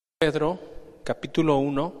Pedro, capítulo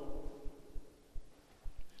 1.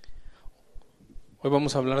 Hoy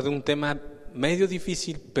vamos a hablar de un tema medio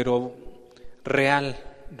difícil, pero real,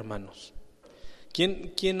 hermanos.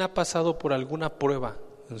 ¿Quién ha pasado por alguna prueba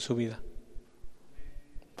en su vida?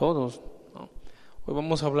 Todos, ¿no? Hoy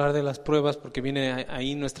vamos a hablar de las pruebas porque viene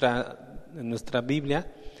ahí en nuestra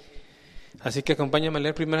Biblia. Así que acompáñame a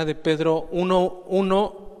leer Primera de Pedro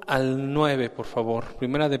 1:1 al 9, por favor.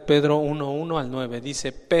 Primera de Pedro 1:1 al 9.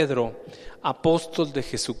 Dice: Pedro, apóstol de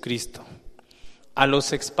Jesucristo, a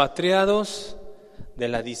los expatriados de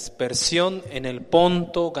la dispersión en el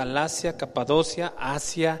Ponto, Galacia, Capadocia,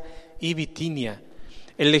 Asia y Bitinia,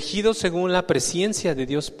 elegidos según la presciencia de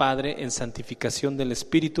Dios Padre en santificación del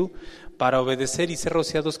Espíritu, para obedecer y ser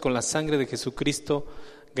rociados con la sangre de Jesucristo,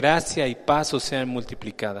 gracia y paz os sean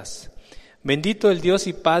multiplicadas. Bendito el Dios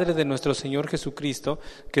y Padre de nuestro Señor Jesucristo,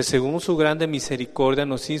 que según su grande misericordia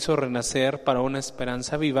nos hizo renacer para una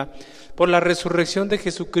esperanza viva, por la resurrección de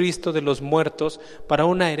Jesucristo de los muertos, para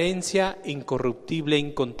una herencia incorruptible,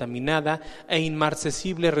 incontaminada e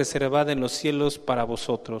inmarcesible, reservada en los cielos para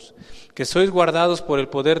vosotros, que sois guardados por el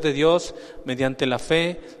poder de Dios mediante la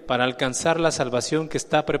fe, para alcanzar la salvación que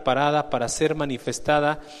está preparada para ser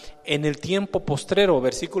manifestada en el tiempo postrero.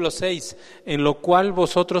 Versículo 6, en lo cual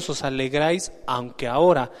vosotros os alegráis, aunque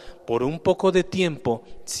ahora, por un poco de tiempo,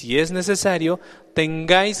 si es necesario,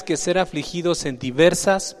 tengáis que ser afligidos en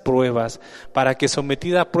diversas pruebas, para que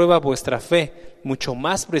sometida a prueba vuestra fe, mucho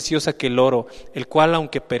más preciosa que el oro, el cual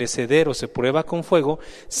aunque perecedero se prueba con fuego,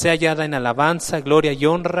 sea hallada en alabanza, gloria y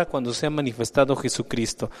honra cuando sea manifestado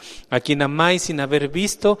Jesucristo, a quien amáis sin haber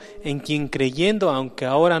visto, en quien creyendo, aunque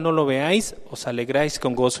ahora no lo veáis, os alegráis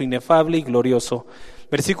con gozo inefable y glorioso.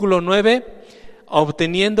 Versículo 9,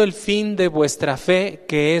 obteniendo el fin de vuestra fe,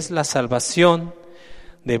 que es la salvación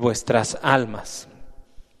de vuestras almas.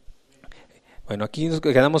 Bueno, aquí nos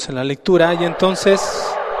quedamos en la lectura y entonces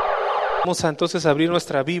vamos a abrir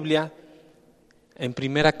nuestra Biblia en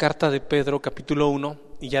primera carta de Pedro, capítulo 1,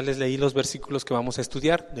 y ya les leí los versículos que vamos a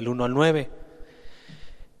estudiar, del 1 al 9.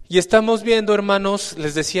 Y estamos viendo, hermanos,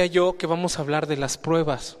 les decía yo que vamos a hablar de las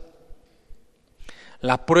pruebas.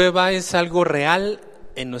 La prueba es algo real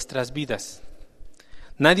en nuestras vidas.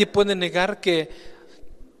 Nadie puede negar que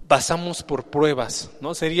pasamos por pruebas,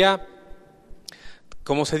 ¿no? Sería,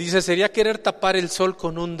 como se dice, sería querer tapar el sol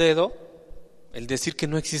con un dedo, el decir que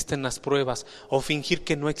no existen las pruebas o fingir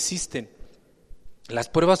que no existen. Las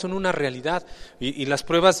pruebas son una realidad y las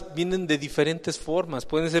pruebas vienen de diferentes formas.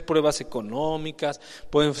 Pueden ser pruebas económicas,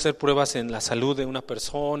 pueden ser pruebas en la salud de una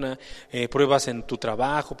persona, pruebas en tu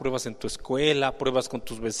trabajo, pruebas en tu escuela, pruebas con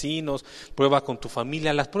tus vecinos, pruebas con tu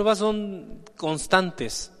familia. Las pruebas son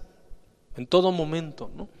constantes en todo momento,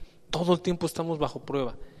 ¿no? Todo el tiempo estamos bajo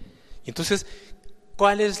prueba. Y entonces,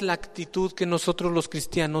 ¿cuál es la actitud que nosotros los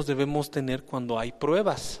cristianos debemos tener cuando hay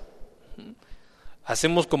pruebas?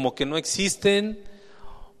 Hacemos como que no existen,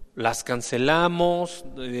 las cancelamos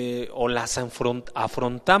o las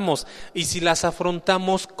afrontamos. Y si las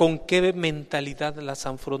afrontamos, ¿con qué mentalidad las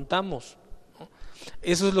afrontamos? ¿No?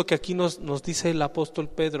 Eso es lo que aquí nos dice el apóstol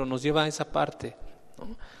Pedro, nos lleva a esa parte,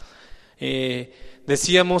 ¿no?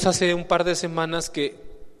 Decíamos hace un par de semanas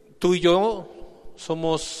que tú y yo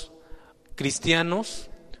somos cristianos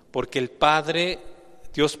porque el Padre,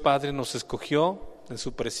 Dios Padre, nos escogió en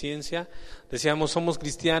su presencia. Decíamos, somos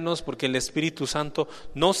cristianos porque el Espíritu Santo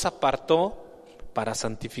nos apartó para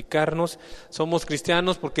santificarnos. Somos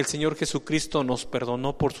cristianos porque el Señor Jesucristo nos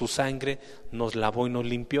perdonó por su sangre, nos lavó y nos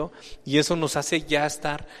limpió, y eso nos hace ya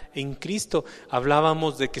estar en Cristo.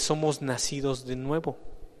 Hablábamos de que somos nacidos de nuevo,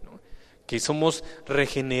 que somos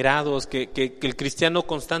regenerados, que el cristiano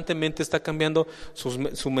constantemente está cambiando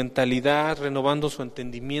su mentalidad, renovando su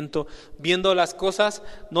entendimiento, viendo las cosas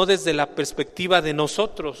no desde la perspectiva de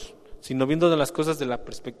nosotros, sino viendo las cosas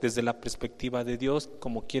desde la perspectiva de Dios,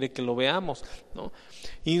 como quiere que lo veamos, ¿no?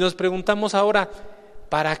 Y nos preguntamos ahora,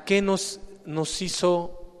 ¿para qué nos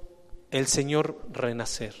hizo el Señor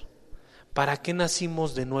renacer? ¿Para qué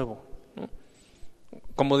nacimos de nuevo?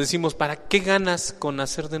 Como decimos, ¿para qué ganas con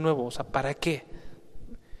nacer de nuevo? O sea, ¿para qué?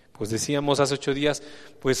 Pues decíamos hace 8 días,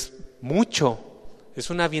 pues mucho, es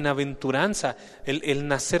una bienaventuranza. El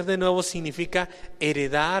nacer de nuevo significa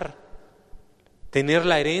heredar, tener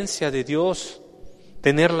la herencia de Dios,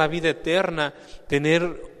 tener la vida eterna,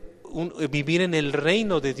 vivir en el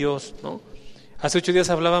reino de Dios, ¿no? Hace 8 días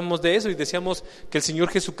hablábamos de eso y decíamos que el Señor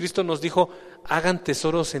Jesucristo nos dijo, hagan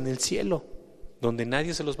tesoros en el cielo, donde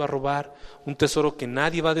nadie se los va a robar, un tesoro que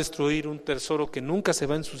nadie va a destruir, un tesoro que nunca se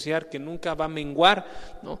va a ensuciar, que nunca va a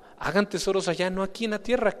menguar, ¿no? Hagan tesoros allá, no aquí en la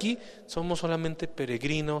tierra. Aquí somos solamente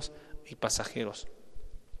peregrinos y pasajeros.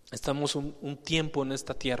 Estamos un tiempo en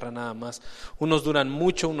esta tierra nada más. Unos duran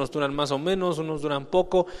mucho, unos duran más o menos, unos duran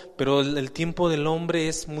poco, pero el tiempo del hombre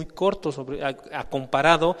es muy corto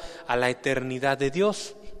comparado a la eternidad de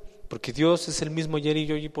Dios. Porque Dios es el mismo ayer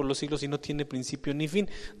y hoy y por los siglos y no tiene principio ni fin.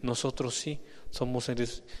 Nosotros sí, somos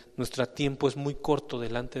seres, nuestro tiempo es muy corto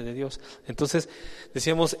delante de Dios. Entonces,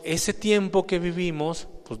 decíamos, ese tiempo que vivimos,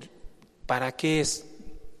 pues, ¿para qué es?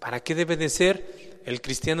 ¿Para qué debe de ser? El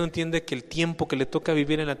cristiano entiende que el tiempo que le toca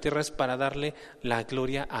vivir en la tierra es para darle la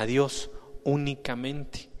gloria a Dios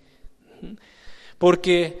únicamente.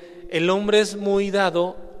 Porque el hombre es muy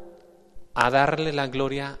dado a darle la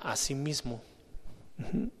gloria a sí mismo.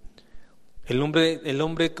 El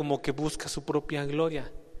hombre como que busca su propia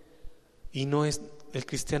gloria, y el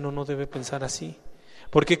cristiano no debe pensar así.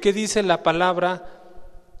 Porque ¿qué dice la palabra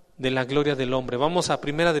de la gloria del hombre? Vamos a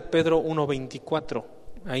 1 de Pedro 1:24,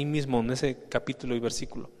 ahí mismo en ese capítulo y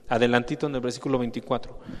versículo, adelantito en el versículo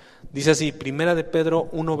 24. Dice así, 1 de Pedro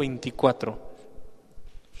 1:24: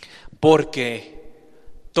 porque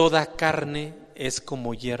toda carne es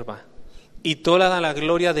como hierba, y toda la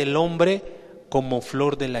gloria del hombre como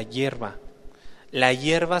flor de la hierba. La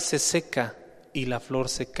hierba se seca y la flor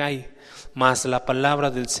se cae, mas la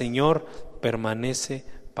palabra del Señor permanece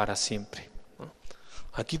para siempre.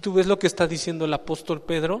 Aquí tú ves lo que está diciendo el apóstol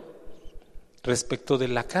Pedro respecto de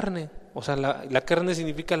la carne. O sea, la carne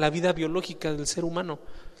significa la vida biológica del ser humano.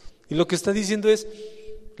 Y lo que está diciendo es,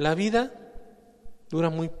 la vida dura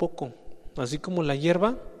muy poco. Así como la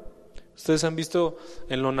hierba, ustedes han visto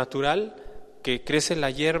en lo natural que crece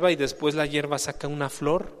la hierba y después la hierba saca una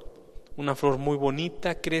flor muy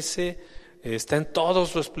bonita, crece, está en todo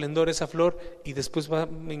su esplendor esa flor, y después va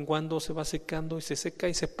menguando, se va secando y se seca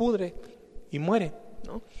y se pudre y muere,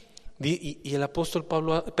 ¿no? Y el apóstol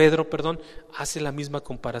Pedro hace la misma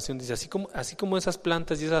comparación, dice, así como esas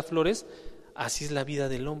plantas y esas flores, así es la vida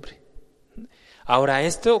del hombre. Ahora,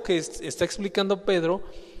 esto que está explicando Pedro,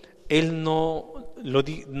 él no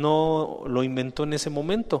lo inventó en ese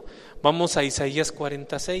momento. Vamos a Isaías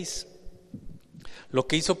 46. Lo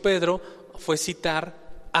que hizo Pedro fue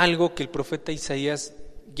citar algo que el profeta Isaías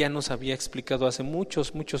ya nos había explicado hace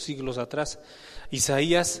muchos siglos atrás.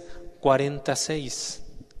 Isaías 46.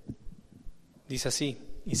 Dice así,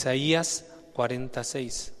 Isaías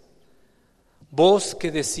 46. Voz que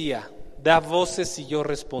decía, da voces, y yo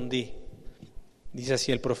respondí. Dice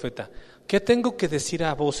así el profeta, ¿qué tengo que decir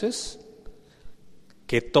a voces?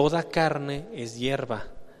 Que toda carne es hierba,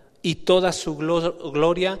 y toda su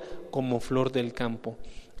gloria como flor del campo.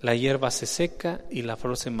 La hierba se seca y la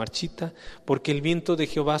flor se marchita, porque el viento de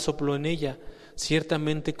Jehová sopló en ella.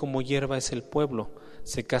 Ciertamente como hierba es el pueblo,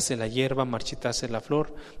 secase la hierba, marchitase la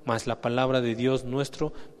flor, mas la palabra de Dios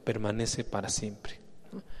nuestro permanece para siempre.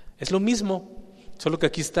 Es lo mismo, solo que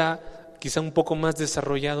aquí está quizá un poco más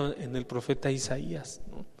desarrollado en el profeta Isaías,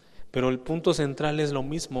 ¿no? Pero el punto central es lo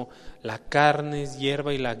mismo, la carne es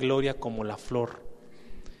hierba y la gloria como la flor.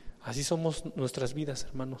 Así somos nuestras vidas,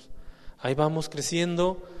 hermanos. Ahí vamos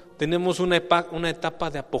creciendo, tenemos una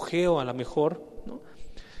etapa de apogeo a lo mejor, ¿no?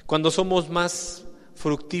 Cuando somos más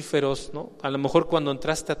fructíferos, ¿no? A lo mejor cuando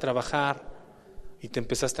entraste a trabajar y te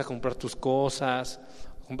empezaste a comprar tus cosas,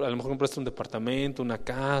 a lo mejor compraste un departamento, una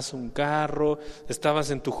casa, un carro,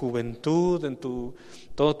 estabas en tu juventud,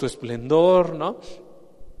 todo tu esplendor, ¿no?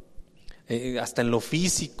 Hasta en lo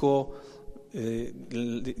físico.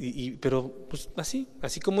 Pero pues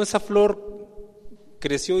así como esa flor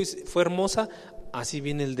creció y fue hermosa, así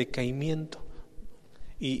viene el decaimiento,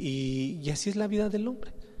 y así es la vida del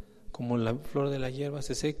hombre, como la flor de la hierba,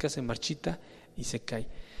 se seca, se marchita y se cae.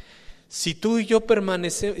 Si tú y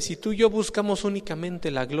yo buscamos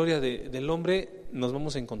únicamente la gloria del hombre, nos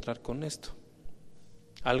vamos a encontrar con esto,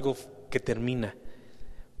 algo que termina.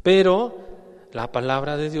 Pero la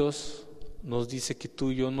palabra de Dios nos dice que tú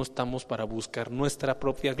y yo no estamos para buscar nuestra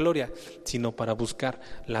propia gloria, sino para buscar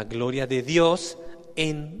la gloria de Dios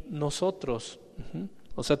en nosotros.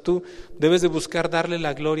 O sea, tú debes de buscar darle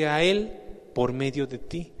la gloria a Él por medio de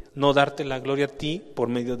ti, no darte la gloria a ti por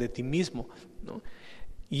medio de ti mismo, ¿no?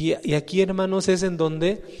 Y aquí, hermanos, es en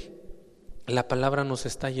donde la palabra nos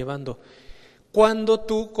está llevando. Cuando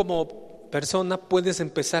tú como persona puedes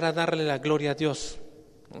empezar a darle la gloria a Dios.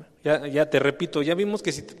 Ya te repito, ya vimos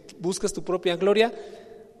que si buscas tu propia gloria,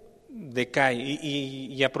 decae.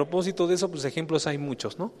 Y a propósito de eso, pues ejemplos hay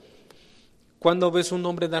muchos, ¿no? Cuando ves un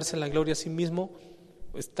hombre darse la gloria a sí mismo,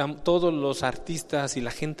 están todos los artistas y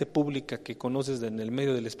la gente pública que conoces en el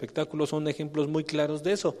medio del espectáculo son ejemplos muy claros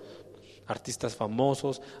de eso. artistas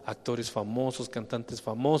famosos, actores famosos, cantantes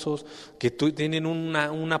famosos, que tienen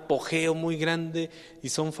un apogeo muy grande y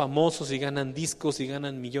son famosos y ganan discos y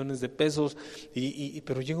ganan millones de pesos,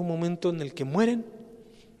 pero llega un momento en el que mueren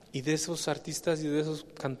y de esos artistas y de esos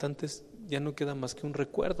cantantes ya no queda más que un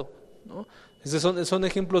recuerdo, ¿no? Esos son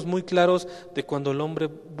ejemplos muy claros de cuando el hombre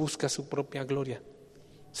busca su propia gloria.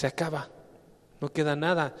 Se acaba, no queda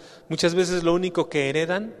nada. Muchas veces lo único que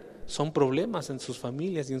heredan son problemas en sus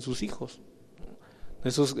familias y en sus hijos.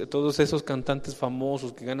 Todos esos cantantes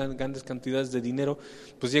famosos que ganan grandes cantidades de dinero,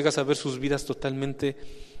 pues llegas a ver sus vidas totalmente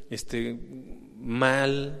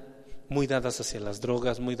mal, muy dadas hacia las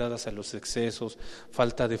drogas, muy dadas a los excesos,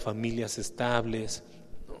 falta de familias estables,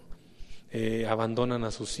 abandonan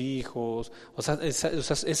a sus hijos. O sea,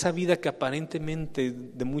 esa vida que aparentemente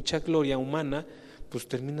de mucha gloria humana, pues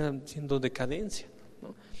termina siendo decadencia,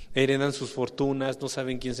 ¿no? Heredan sus fortunas, no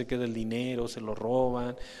saben quién se queda el dinero, se lo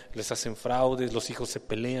roban, les hacen fraudes, los hijos se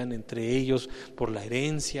pelean entre ellos por la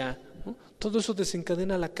herencia, ¿no? Todo eso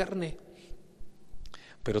desencadena la carne.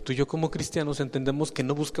 Pero tú y yo como cristianos entendemos que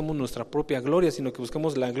no buscamos nuestra propia gloria, sino que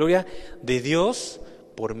buscamos la gloria de Dios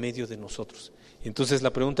por medio de nosotros. Y entonces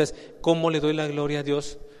la pregunta es, ¿cómo le doy la gloria a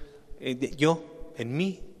Dios? Yo, en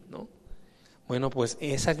mí, ¿no? Bueno, pues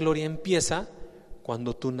esa gloria empieza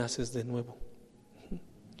cuando tú naces de nuevo.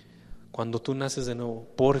 Cuando tú naces de nuevo.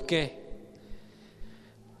 ¿Por qué?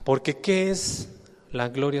 Porque ¿qué es la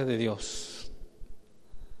gloria de Dios?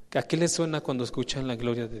 ¿A qué les suena cuando escuchan la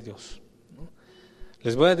gloria de Dios?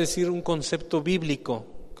 Les voy a decir un concepto bíblico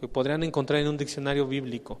que podrán encontrar en un diccionario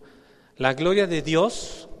bíblico. La gloria de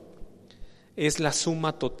Dios es la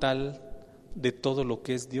suma total de todo lo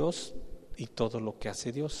que es Dios y todo lo que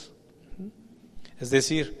hace Dios. Es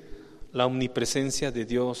decir, la omnipresencia de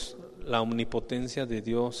Dios, la omnipotencia de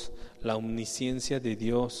Dios, la omnisciencia de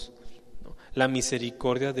Dios, ¿no? La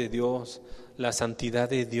misericordia de Dios, la santidad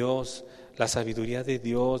de Dios, la sabiduría de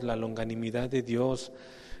Dios, la longanimidad de Dios,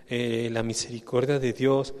 la misericordia de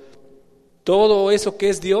Dios, todo eso que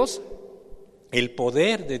es Dios, el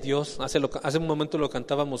poder de Dios. Hace un momento lo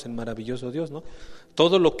cantábamos en Maravilloso Dios, ¿no?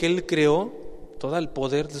 Todo lo que Él creó, todo el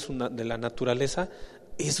poder de la naturaleza,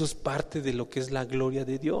 eso es parte de lo que es la gloria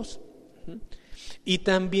de Dios. Y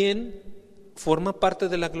también forma parte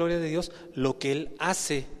de la gloria de Dios lo que Él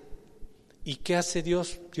hace. ¿Y qué hace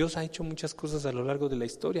Dios? Dios ha hecho muchas cosas a lo largo de la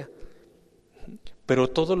historia, pero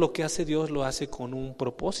todo lo que hace Dios lo hace con un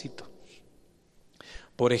propósito.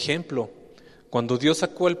 Por ejemplo, cuando Dios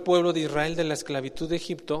sacó al pueblo de Israel de la esclavitud de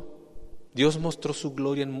Egipto, Dios mostró su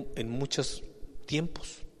gloria en muchos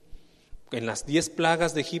tiempos. En las 10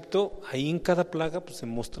 plagas de Egipto, ahí en cada plaga pues se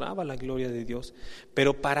mostraba la gloria de Dios.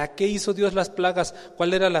 Pero ¿para qué hizo Dios las plagas?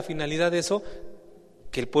 ¿Cuál era la finalidad de eso?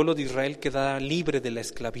 Que el pueblo de Israel quedara libre de la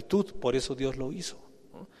esclavitud, por eso Dios lo hizo,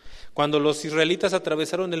 ¿no? Cuando los israelitas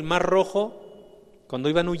atravesaron el Mar Rojo, cuando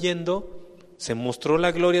iban huyendo, se mostró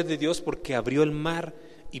la gloria de Dios porque abrió el mar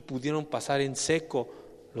y pudieron pasar en seco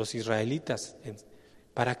los israelitas.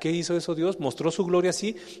 ¿Para qué hizo eso Dios? Mostró su gloria,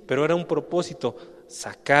 sí, pero era un propósito,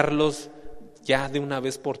 sacarlos ya de una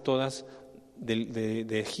vez por todas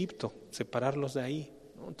de Egipto, separarlos de ahí,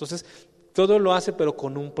 ¿no? Entonces, todo lo hace pero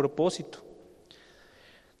con un propósito.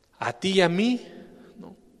 A ti y a mí,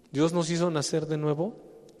 ¿no? Dios nos hizo nacer de nuevo,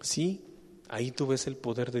 sí, ahí tú ves el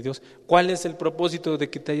poder de Dios. ¿Cuál es el propósito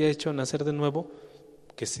de que te haya hecho nacer de nuevo?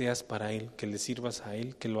 Que seas para Él, que le sirvas a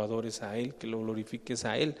Él, que lo adores a Él, que lo glorifiques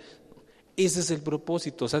a Él. Ese es el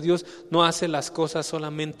propósito. O sea, Dios no hace las cosas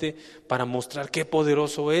solamente para mostrar qué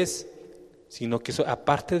poderoso es, sino que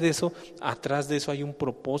aparte de eso, atrás de eso hay un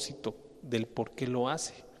propósito del por qué lo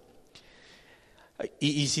hace.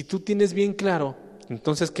 Y si tú tienes bien claro,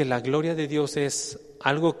 entonces que la gloria de Dios es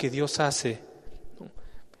algo que Dios hace,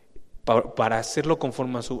 ¿no? Para hacerlo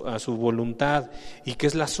conforme a su voluntad, y que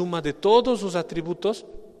es la suma de todos sus atributos,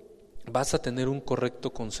 vas a tener un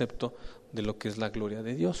correcto concepto de lo que es la gloria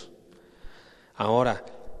de Dios. Ahora,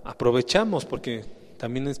 aprovechamos, porque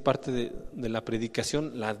también es parte de la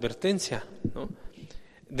predicación, la advertencia, ¿no?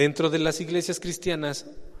 Dentro de las iglesias cristianas,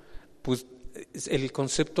 pues el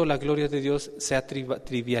concepto de la gloria de Dios se ha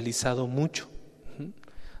trivializado mucho.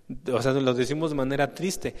 O sea, lo decimos de manera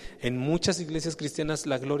triste. En muchas iglesias cristianas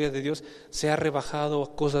la gloria de Dios se ha rebajado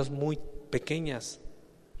a cosas muy pequeñas,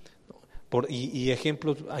 ¿no? Y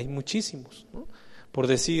ejemplos hay muchísimos, ¿no? Por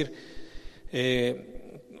decir,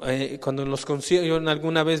 cuando en los conciertos, yo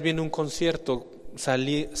alguna vez vi en un concierto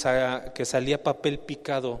que salía papel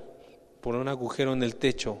picado por un agujero en el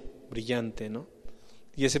techo brillante, ¿no?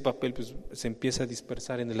 Y ese papel pues se empieza a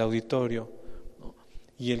dispersar en el auditorio, ¿no?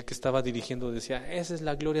 Y el que estaba dirigiendo decía, esa es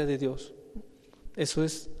la gloria de Dios. Eso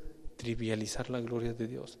es trivializar la gloria de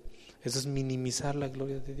Dios. Eso es minimizar la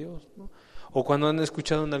gloria de Dios, ¿no? O cuando han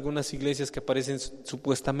escuchado en algunas iglesias que aparecen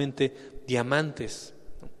supuestamente diamantes,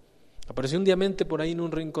 ¿no? Apareció un diamante por ahí en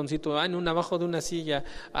un rinconcito, abajo de una silla,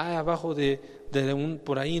 abajo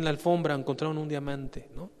por ahí en la alfombra encontraron un diamante,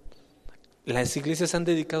 ¿no? Las iglesias han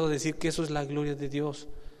dedicado a decir que eso es la gloria de Dios,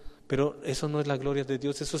 pero eso no es la gloria de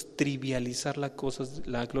Dios, eso es trivializar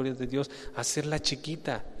la gloria de Dios, hacerla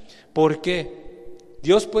chiquita. ¿Por qué?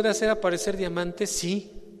 ¿Dios puede hacer aparecer diamantes?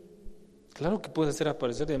 Sí, claro que puede hacer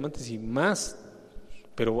aparecer diamantes y más,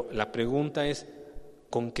 pero la pregunta es,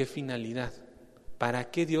 ¿con qué finalidad? ¿Para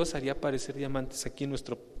qué Dios haría aparecer diamantes aquí en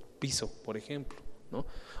nuestro piso, por ejemplo, ¿no?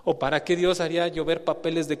 ¿O para qué Dios haría llover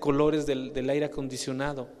papeles de colores del aire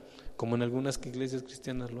acondicionado, como en algunas iglesias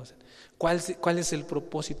cristianas lo hacen? ¿Cuál es el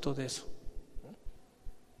propósito de eso?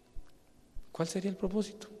 ¿Cuál sería el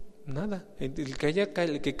propósito? Nada.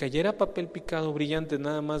 El que cayera papel picado brillante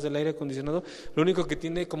nada más del aire acondicionado, lo único que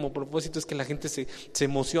tiene como propósito es que la gente se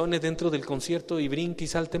emocione dentro del concierto y brinque y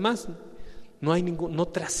salte más. No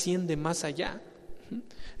trasciende más allá.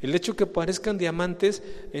 El hecho que aparezcan diamantes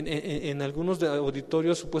en algunos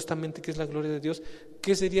auditorios, supuestamente que es la gloria de Dios,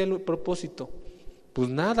 ¿qué sería el propósito? Pues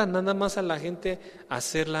nada más a la gente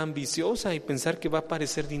hacerla ambiciosa y pensar que va a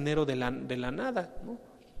aparecer dinero de la nada, ¿no?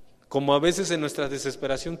 Como a veces en nuestra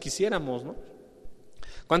desesperación quisiéramos, ¿no?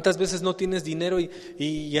 ¿Cuántas veces no tienes dinero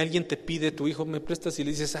y alguien te pide, tu hijo, me prestas, y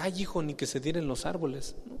le dices, ay hijo, ni que se dieran los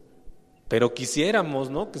árboles, ¿no? Pero quisiéramos,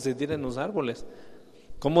 ¿no?, que se dieran los árboles.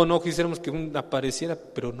 ¿Cómo no quisiéramos que apareciera?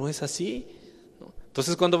 Pero no es así, ¿no?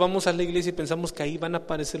 Entonces cuando vamos a la iglesia y pensamos que ahí van a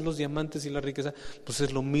aparecer los diamantes y la riqueza, pues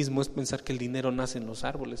es lo mismo, es pensar que el dinero nace en los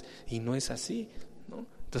árboles, y no es así, ¿no?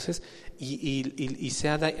 Entonces, se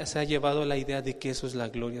ha llevado a la idea de que eso es la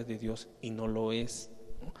gloria de Dios, y no lo es,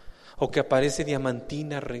 ¿no? O que aparece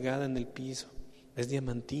diamantina regada en el piso, es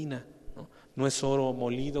diamantina, ¿no? No es oro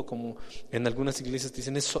molido como en algunas iglesias te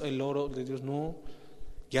dicen, es el oro de Dios. No,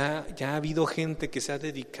 ya ha habido gente que se ha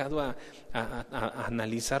dedicado a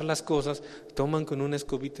analizar las cosas, toman con una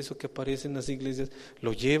escobita eso que aparece en las iglesias,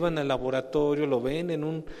 lo llevan al laboratorio, lo ven en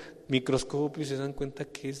un microscopio y se dan cuenta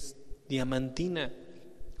que es diamantina,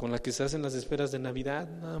 con la que se hacen las esferas de Navidad,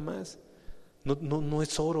 nada más. No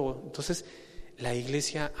es oro. Entonces, la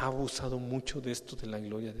iglesia ha abusado mucho de esto de la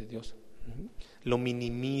gloria de Dios. Lo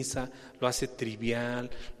minimiza, lo hace trivial,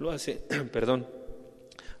 lo hace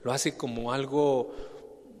como algo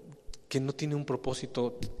que no tiene un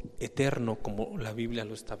propósito eterno como la Biblia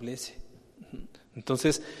lo establece.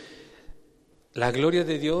 Entonces, la gloria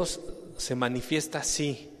de Dios se manifiesta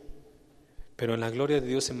así, pero en la gloria de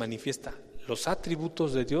Dios se manifiesta los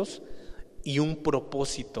atributos de Dios y un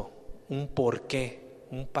propósito, un por qué,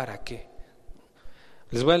 un para qué.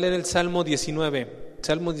 Les voy a leer el Salmo 19,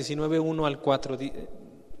 Salmo 19, 1 al 4,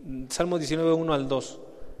 Salmo 19, 1 al 2.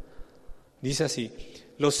 Dice así: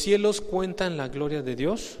 los cielos cuentan la gloria de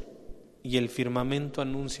Dios y el firmamento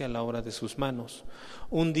anuncia la obra de sus manos.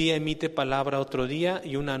 Un día emite palabra a otro día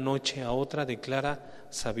y una noche a otra declara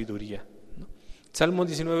sabiduría. Salmo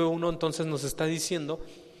 19, 1 entonces nos está diciendo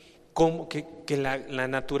como que la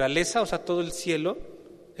naturaleza, o sea, todo el cielo,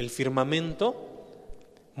 el firmamento,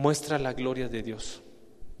 muestra la gloria de Dios.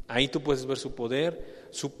 Ahí tú puedes ver su poder,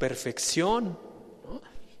 su perfección, ¿no?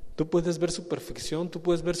 Tú puedes ver su perfección, tú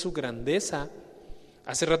puedes ver su grandeza.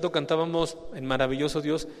 Hace rato cantábamos en Maravilloso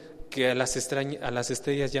Dios que a las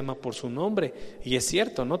estrellas llama por su nombre, y es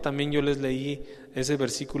cierto, ¿no? También yo les leí ese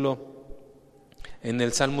versículo en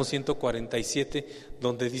el Salmo 147,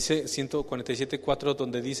 donde dice, 147:4,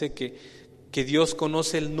 donde dice que Dios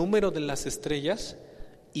conoce el número de las estrellas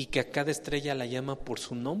y que a cada estrella la llama por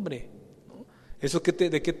su nombre, ¿no? ¿Eso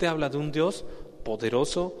de qué te habla? De un Dios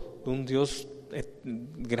poderoso, de un Dios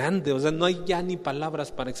grande. O sea, no hay ya ni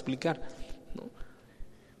palabras para explicar, ¿no?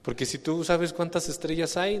 Porque si tú sabes cuántas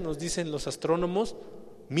estrellas hay, nos dicen los astrónomos,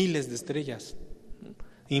 miles de estrellas, ¿no?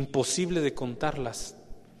 Imposible de contarlas.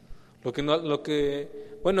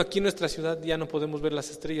 Bueno, aquí en nuestra ciudad ya no podemos ver las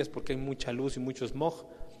estrellas porque hay mucha luz y mucho smog,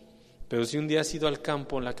 pero si un día has ido al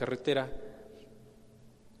campo en la carretera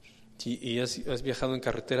y has viajado en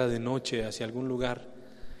carretera de noche hacia algún lugar,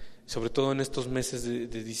 sobre todo en estos meses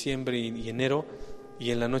de diciembre y enero, y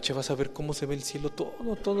en la noche vas a ver cómo se ve el cielo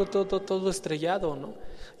todo estrellado, ¿no?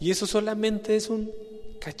 Y eso solamente es un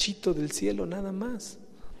cachito del cielo, nada más,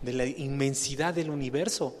 de la inmensidad del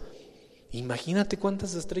universo. Imagínate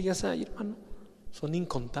cuántas estrellas hay, hermano. Son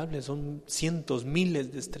incontables, son cientos,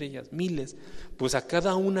 miles de estrellas, miles. Pues a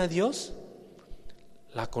cada una Dios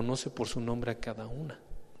la conoce por su nombre a cada una.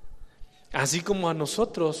 Así como a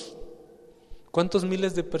nosotros. ¿Cuántos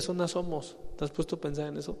miles de personas somos? ¿Te has puesto a pensar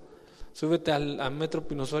en eso? Súbete a Metro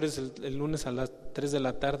Pino Suárez el lunes a las 3 de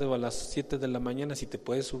la tarde o a las 7 de la mañana si te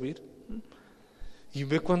puedes subir. Y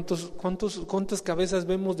ve cuántas cabezas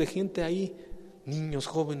vemos de gente ahí, niños,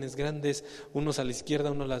 jóvenes, grandes, unos a la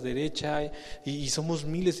izquierda, unos a la derecha, y somos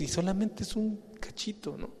miles, y solamente es un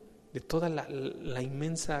cachito, ¿no?, de toda la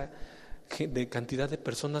inmensa de cantidad de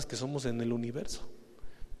personas que somos en el universo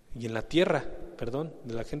y en la tierra,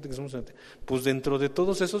 de la gente que somos en la tierra. Pues dentro de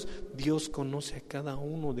todos esos, Dios conoce a cada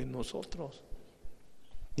uno de nosotros.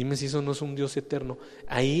 Dime si eso no es un Dios eterno,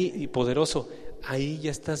 ahí y poderoso. Ahí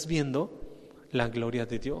ya estás viendo la gloria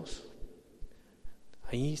de Dios.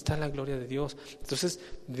 Ahí está la gloria de Dios. Entonces,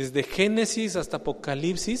 desde Génesis hasta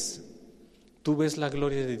Apocalipsis, tú ves la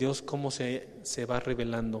gloria de Dios, cómo se va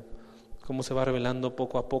revelando,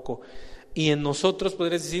 poco a poco. Y en nosotros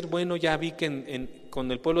podrías decir, bueno, ya vi que con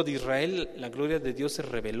el pueblo de Israel la gloria de Dios se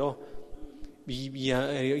reveló. Y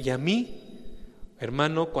a mí,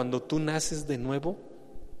 hermano, cuando tú naces de nuevo,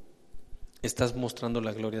 estás mostrando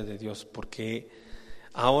la gloria de Dios, porque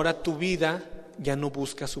ahora tu vida ya no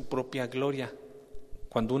busca su propia gloria.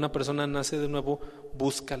 Cuando una persona nace de nuevo,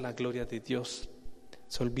 busca la gloria de Dios,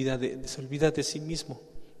 se olvida de sí mismo.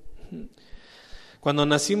 Cuando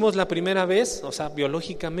nacimos la primera vez, o sea,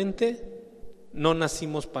 biológicamente, no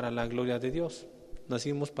nacimos para la gloria de Dios,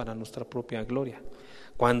 nacimos para nuestra propia gloria.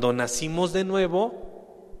 Cuando nacimos de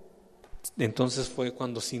nuevo, entonces fue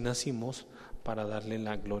cuando sí nacimos para darle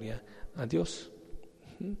la gloria a Dios.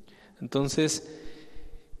 Entonces,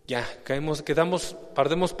 ya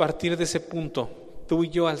podemos partir de ese punto. Tú y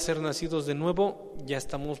yo, al ser nacidos de nuevo, ya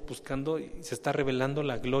estamos buscando y se está revelando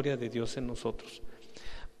la gloria de Dios en nosotros.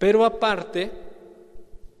 Pero aparte,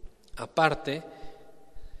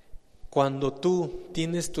 cuando tú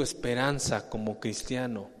tienes tu esperanza como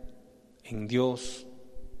cristiano en Dios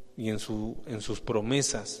y en sus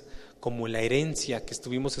promesas, como la herencia que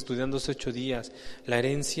estuvimos estudiando hace 8 días, la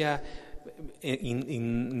herencia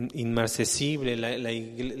inmarcesible,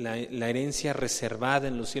 la herencia reservada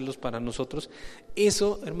en los cielos para nosotros,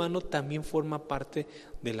 eso, hermano, también forma parte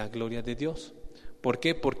de la gloria de Dios. ¿Por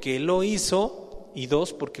qué? Porque Él lo hizo, y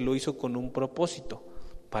 2, porque lo hizo con un propósito,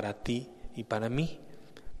 para ti y para mí.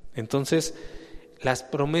 Entonces, las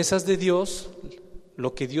promesas de Dios,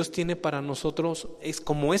 lo que Dios tiene para nosotros, es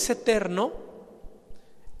como es eterno.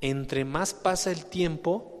 Entre más pasa el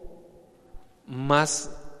tiempo, más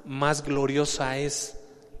gloriosa es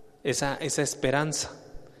esa esperanza.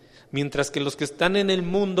 Mientras que los que están en el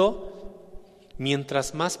mundo,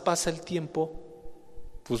 mientras más pasa el tiempo,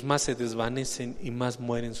 pues más se desvanecen y más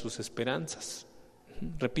mueren sus esperanzas.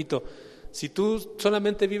 Repito, si tú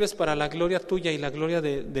solamente vives para la gloria tuya y la gloria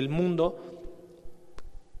del mundo,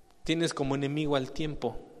 tienes como enemigo al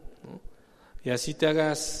tiempo, ¿no? Y así te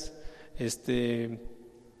hagas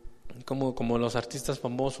como los artistas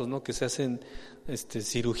famosos, ¿no?, que se hacen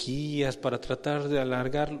cirugías para tratar de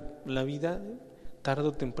alargar la vida, tarde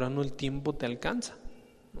o temprano el tiempo te alcanza,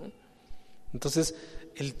 ¿no? Entonces,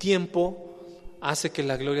 el tiempo hace que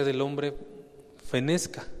la gloria del hombre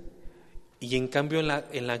fenezca. Y en cambio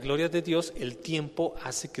en la gloria de Dios, el tiempo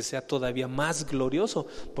hace que sea todavía más glorioso,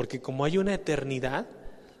 porque como hay una eternidad,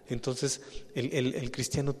 entonces el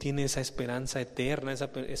cristiano tiene esa esperanza eterna, esa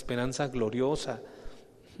esperanza gloriosa.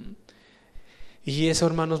 Y eso,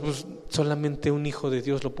 hermanos, pues solamente un hijo de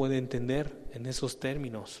Dios lo puede entender en esos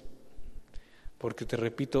términos. Porque te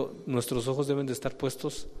repito, nuestros ojos deben de estar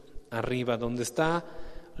puestos arriba, donde está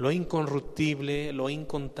lo incorruptible, lo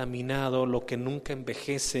incontaminado, lo que nunca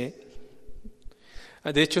envejece.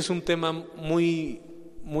 De hecho, es un tema muy,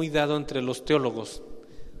 muy dado entre los teólogos,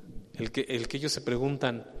 el que ellos se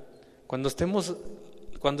preguntan, cuando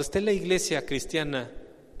esté la iglesia cristiana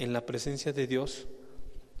en la presencia de Dios,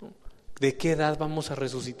 ¿de qué edad vamos a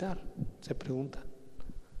resucitar? Se preguntan.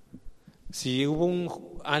 Si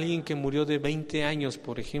hubo alguien que murió de 20 años,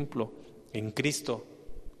 por ejemplo, en Cristo,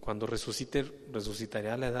 cuando resucite,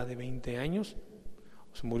 ¿resucitará a la edad de 20 años?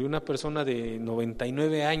 O si murió una persona de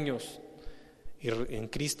 99 años en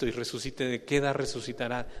Cristo y resucite, ¿de qué edad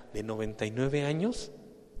resucitará? ¿De 99 años?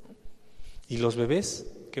 ¿Y los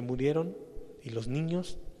bebés que murieron? ¿Y los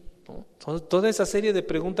niños? ¿No? Toda esa serie de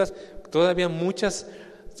preguntas, todavía muchas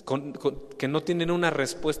que no tienen una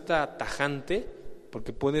respuesta tajante,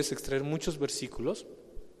 porque puedes extraer muchos versículos,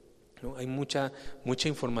 ¿no? Hay mucha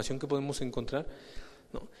información que podemos encontrar,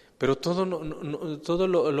 ¿no? Pero todo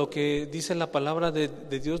lo que dice la palabra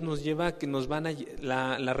de Dios nos lleva a que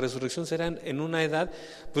la resurrección será en una edad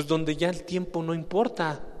pues donde ya el tiempo no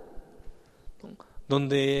importa, ¿no?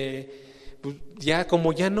 Donde pues, ya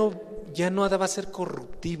nada va a ser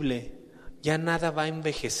corruptible, ya nada va a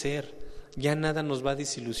envejecer, ya nada nos va a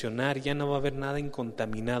desilusionar, ya no va a haber nada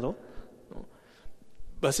incontaminado,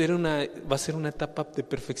 va a ser una etapa de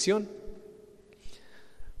perfección.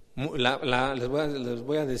 Les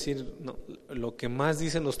voy a decir, no, lo que más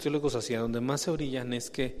dicen los teólogos, hacia donde más se orillan,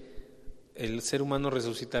 es que el ser humano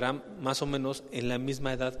resucitará más o menos en la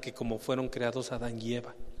misma edad que como fueron creados Adán y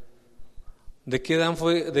Eva. ¿De qué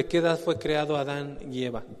edad fue creado Adán y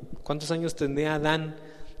Eva? ¿Cuántos años tendría Adán?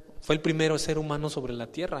 Fue el primero ser humano sobre la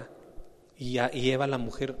tierra, y Eva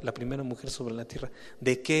la primera mujer sobre la tierra.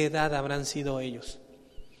 ¿De qué edad habrán sido ellos?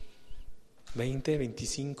 20,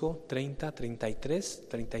 25, 30, 33,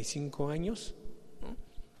 35 años, ¿no?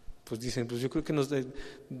 Pues dicen, pues yo creo que nos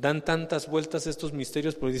dan tantas vueltas estos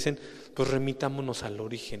misterios, pero dicen, pues remitámonos al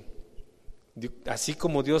origen. Así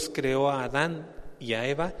como Dios creó a Adán y a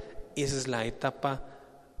Eva, esa es la etapa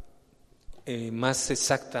más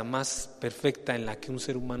exacta, más perfecta en la que un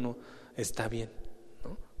ser humano está bien,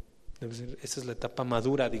 ¿no? Debe ser, esa es la etapa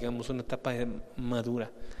madura, digamos, una etapa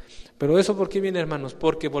madura. Pero eso, ¿por qué viene, hermanos?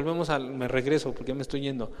 Porque me regreso, porque ya me estoy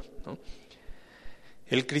yendo, ¿no?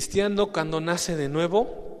 El cristiano, cuando nace de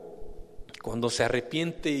nuevo, cuando se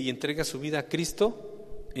arrepiente y entrega su vida a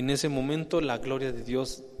Cristo, en ese momento la gloria de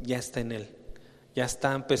Dios ya está en él, ya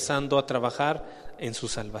está empezando a trabajar en su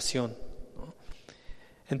salvación, ¿no?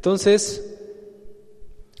 Entonces,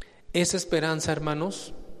 esa esperanza,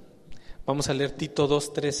 hermanos, vamos a leer Tito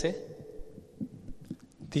 2:13.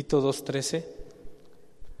 Tito 2:13.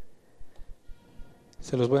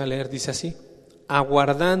 Se los voy a leer, dice así: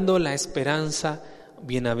 aguardando la esperanza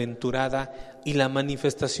bienaventurada y la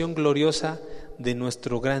manifestación gloriosa de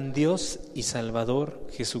nuestro gran Dios y Salvador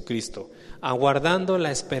Jesucristo. Aguardando la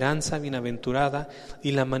esperanza bienaventurada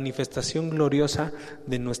y la manifestación gloriosa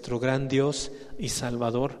de nuestro gran Dios y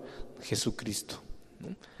Salvador Jesucristo.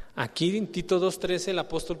 Aquí en Tito 2:13 el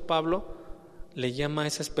apóstol Pablo le llama a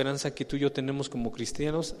esa esperanza que tú y yo tenemos como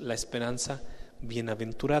cristianos la esperanza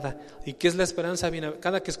bienaventurada. ¿Y qué es la esperanza bienaventurada?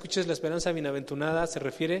 Cada que escuches la esperanza bienaventurada se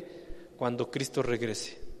refiere cuando Cristo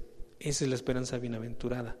regrese. Esa es la esperanza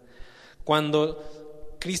bienaventurada.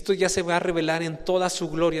 Cuando Cristo ya se va a revelar en toda su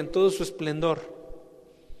gloria, en todo su esplendor.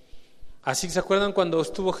 Así, ¿se acuerdan cuando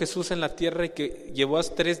estuvo Jesús en la tierra y que llevó a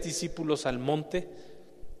 3 discípulos al monte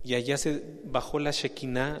y allá se bajó la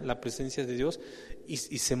Shekinah, la presencia de Dios, y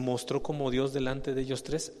se mostró como Dios delante de ellos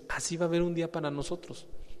 3? Así va a haber un día para nosotros,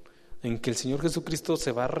 en que el Señor Jesucristo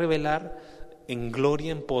se va a revelar en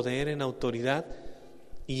gloria, en poder, en autoridad,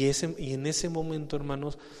 y en ese momento,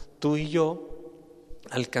 hermanos, tú y yo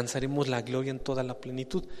alcanzaremos la gloria en toda la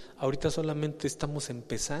plenitud. Ahorita solamente estamos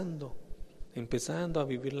empezando a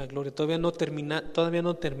vivir la gloria, todavía no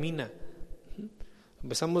termina.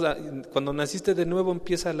 Cuando naciste de nuevo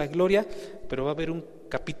empieza la gloria, pero va a haber un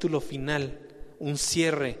capítulo final, un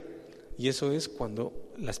cierre, y eso es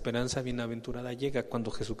cuando la esperanza bienaventurada llega,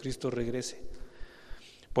 cuando Jesucristo regrese.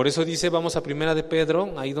 Por eso dice, vamos a Primera de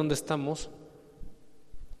Pedro, ahí donde estamos.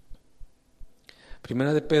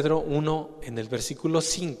 Primera de Pedro 1, en el versículo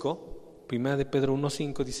 5, Primera de Pedro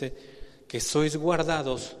 1:5 dice que sois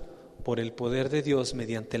guardados por el poder de Dios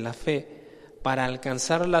mediante la fe para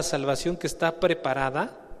alcanzar la salvación que está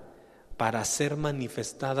preparada para ser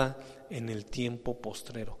manifestada en el tiempo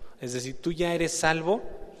postrero. Es decir, tú ya eres salvo,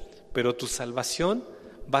 pero tu salvación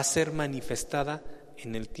va a ser manifestada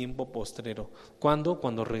en el tiempo postrero. ¿Cuándo?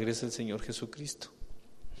 Cuando regrese el Señor Jesucristo.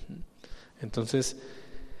 Entonces,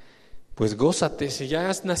 pues gózate, si ya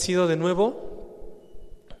has nacido de nuevo,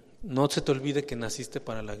 no se te olvide que naciste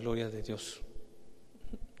para la gloria de Dios.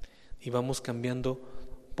 Y vamos cambiando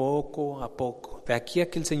poco a poco. De aquí a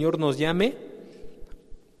que el Señor nos llame,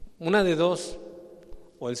 una de dos: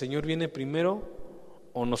 o el Señor viene primero,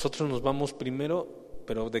 o nosotros nos vamos primero,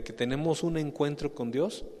 pero de que tenemos un encuentro con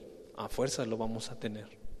Dios, a fuerza lo vamos a tener,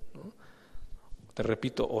 ¿no? Te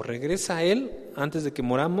repito, o regresa Él antes de que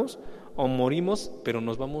moramos, o morimos, pero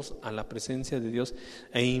nos vamos a la presencia de Dios,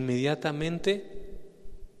 e inmediatamente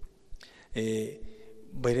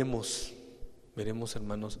veremos,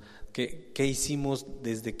 hermanos, qué hicimos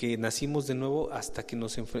desde que nacimos de nuevo hasta que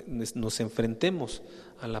nos enfrentemos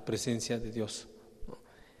a la presencia de Dios, ¿no?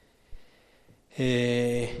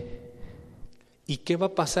 ¿Y qué va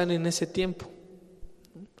a pasar en ese tiempo?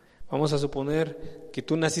 Vamos a suponer que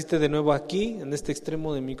tú naciste de nuevo aquí, en este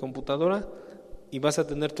extremo de mi computadora, y vas a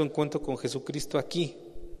tener tu encuentro con Jesucristo aquí,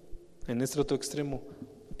 en este otro extremo.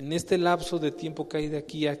 En este lapso de tiempo que hay de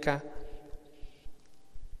aquí a acá,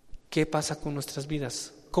 ¿qué pasa con nuestras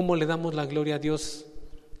vidas? ¿Cómo le damos la gloria a Dios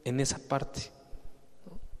en esa parte?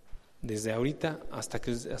 Desde ahorita hasta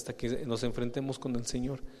que nos enfrentemos con el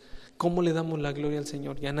Señor. ¿Cómo le damos la gloria al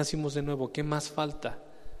Señor? Ya nacimos de nuevo, ¿qué más falta?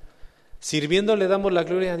 ¿Sirviendo le damos la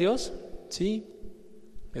gloria a Dios? Sí,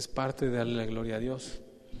 es parte de darle la gloria a Dios.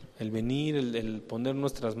 El venir, el poner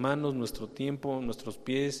nuestras manos, nuestro tiempo, nuestros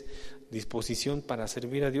pies, disposición para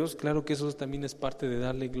servir a Dios, claro que eso también es parte de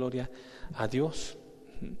darle gloria a Dios.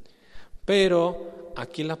 Pero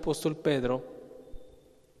aquí el apóstol Pedro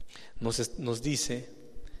nos dice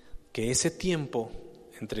que ese tiempo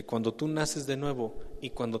entre cuando tú naces de nuevo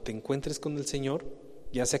y cuando te encuentres con el Señor,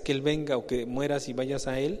 ya sea que Él venga o que mueras y vayas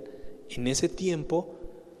a Él, en ese tiempo,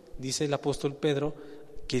 dice el apóstol Pedro,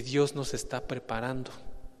 que Dios nos está preparando.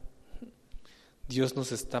 Dios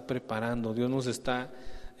nos está preparando, Dios nos está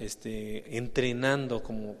entrenando,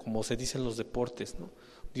 como se dice en los deportes, ¿no?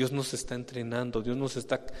 Dios nos está entrenando, Dios nos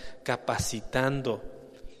está capacitando.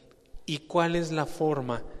 ¿Y cuál es la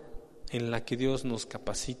forma en la que Dios nos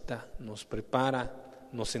capacita, nos prepara,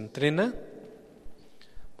 nos entrena?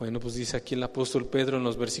 Bueno, pues dice aquí el apóstol Pedro en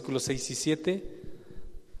los versículos 6 y 7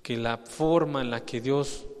 que la forma en la que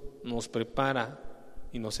Dios nos prepara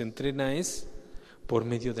y nos entrena es por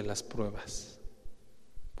medio de las pruebas.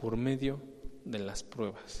 Por medio de las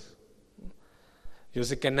pruebas. Yo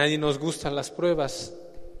sé que a nadie nos gustan las pruebas,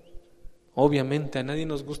 obviamente a nadie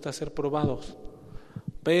nos gusta ser probados,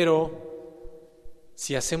 pero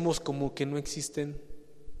si hacemos como que no existen,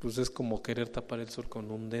 pues es como querer tapar el sol con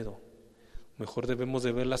un dedo. Mejor debemos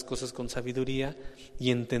de ver las cosas con sabiduría y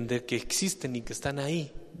entender que existen y que están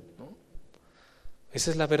ahí, ¿no? Esa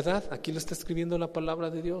es la verdad, aquí lo está escribiendo la palabra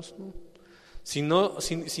de Dios, ¿no?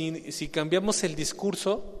 Si cambiamos el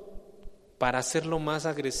discurso para hacerlo más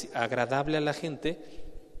agradable a la gente,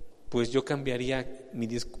 pues yo cambiaría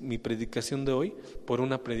mi predicación de hoy por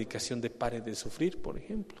una predicación de pare de sufrir, por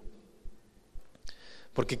ejemplo.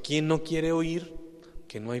 Porque ¿quién no quiere oír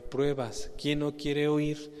que no hay pruebas? ¿Quién no quiere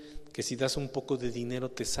oír que si das un poco de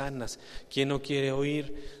dinero te sanas? ¿Quién no quiere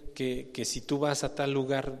oír que si tú vas a tal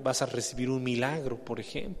lugar vas a recibir un milagro, por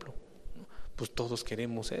ejemplo? Pues todos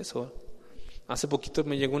queremos eso. Hace poquito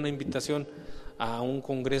me llegó una invitación a un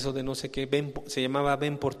congreso de no sé qué, se llamaba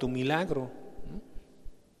Ven por tu milagro, ¿no?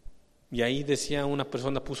 Y ahí decía una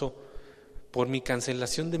persona, puso, por mi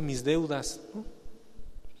cancelación de mis deudas, ¿no?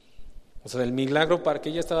 O sea, el milagro para que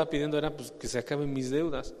ella estaba pidiendo era pues que se acaben mis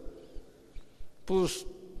deudas. Pues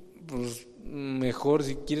mejor,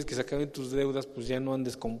 si quieres que se acaben tus deudas, pues ya no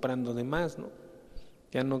andes comprando de más, ¿no?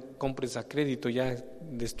 Ya no compres a crédito, ya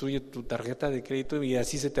destruye tu tarjeta de crédito y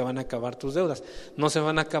así se te van a acabar tus deudas. No se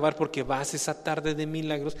van a acabar porque vas esa tarde de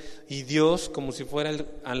milagros y Dios, como si fuera el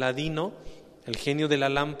Aladino, el genio de la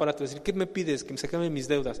lámpara, te va a decir, ¿qué me pides? Que me se acaben mis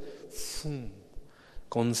deudas. ¡Fum!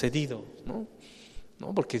 Concedido, ¿no?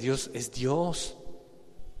 No, porque Dios es Dios.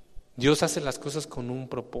 Dios hace las cosas con un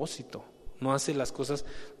propósito, no hace las cosas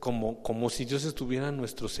como si Dios estuviera a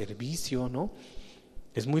nuestro servicio, ¿no?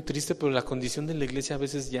 Es muy triste, pero la condición de la iglesia a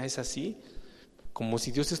veces ya es así, como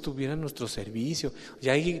si Dios estuviera a nuestro servicio. Y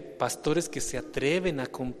hay pastores que se atreven a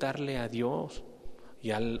contarle a Dios,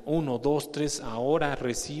 y al 1, 2, 3, ahora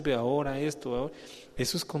recibe, ahora esto, ahora.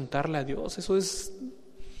 Eso es contarle a Dios, eso es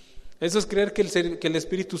creer que el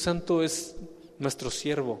Espíritu Santo es nuestro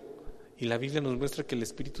siervo, y la Biblia nos muestra que el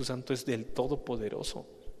Espíritu Santo es del Todopoderoso,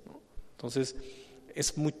 ¿no? Entonces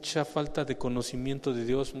es mucha falta de conocimiento de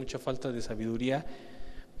Dios, mucha falta de sabiduría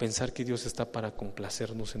pensar que Dios está para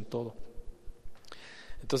complacernos en todo.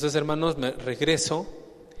 Entonces, hermanos, me regreso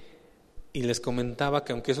y les comentaba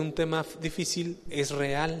que aunque es un tema difícil, es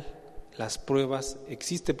real, las pruebas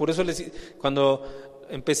existen. Por eso cuando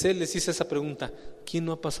empecé les hice esa pregunta, ¿quién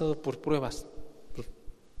no ha pasado por pruebas? Pues,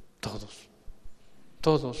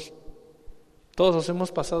 todos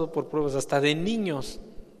hemos pasado por pruebas, hasta de niños.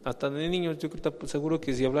 Yo creo, seguro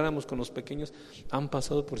que si habláramos con los pequeños, han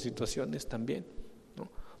pasado por situaciones también, ¿no?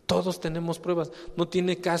 Todos tenemos pruebas. No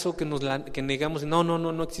tiene caso que negamos,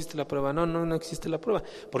 no existe la prueba, no existe la prueba,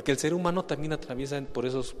 porque el ser humano también atraviesa por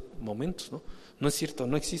esos momentos, ¿no? No es cierto,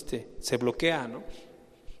 no existe, se bloquea, ¿no?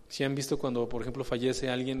 Si han visto cuando, por ejemplo, fallece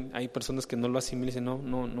alguien, hay personas que no lo asimilan y dicen,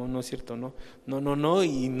 no es cierto,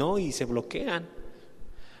 y se bloquean.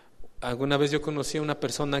 Alguna vez yo conocí a una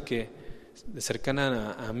persona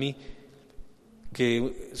cercana a mí,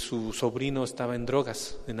 que su sobrino estaba en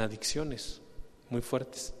drogas, en adicciones muy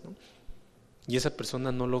fuertes, ¿no? Y esa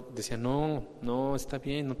persona decía, no, está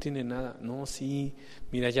bien, no tiene nada. No, sí,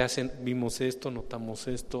 mira, ya vimos esto, notamos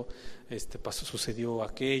esto, sucedió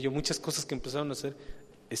aquello, muchas cosas que empezaron a hacer,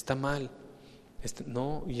 está mal.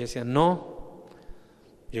 No, y ella decía, no.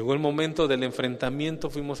 Llegó el momento del enfrentamiento,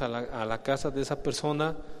 fuimos a la casa de esa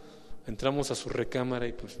persona, entramos a su recámara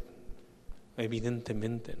y pues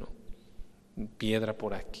evidentemente, ¿no? Piedra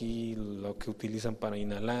por aquí, lo que utilizan para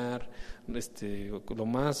inhalar,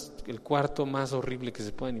 el cuarto más horrible que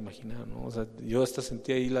se puedan imaginar, ¿no? O sea, yo hasta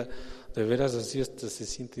sentí ahí de veras así, hasta se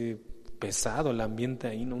siente pesado el ambiente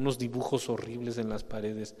ahí, ¿no? Unos dibujos horribles en las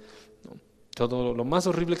paredes, ¿no? Todo lo más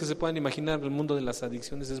horrible que se puedan imaginar en el mundo de las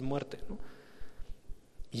adicciones es muerte, ¿no?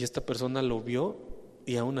 Y esta persona lo vio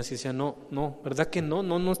y aún así decía, no, ¿verdad que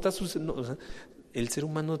no está sucediendo? O sea, el ser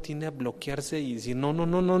humano tiende a bloquearse y decir,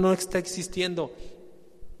 no está existiendo.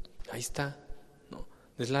 Ahí está, ¿no?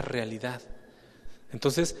 Es la realidad.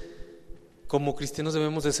 Entonces, como cristianos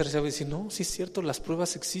debemos de ser sabios y decir, no, sí es cierto, las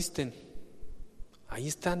pruebas existen. Ahí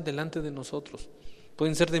están delante de nosotros.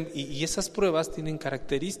 Pueden ser y esas pruebas tienen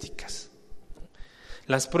características.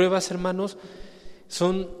 Las pruebas, hermanos,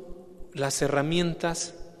 son las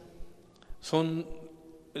herramientas, son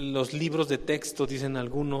los libros de texto, dicen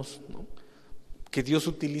algunos, ¿no? Que Dios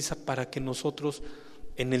utiliza para que nosotros,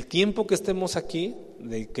 en el tiempo que estemos aquí,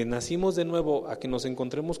 de que nacimos de nuevo a que nos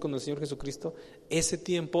encontremos con el Señor Jesucristo, ese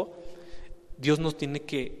tiempo Dios nos tiene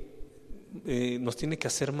que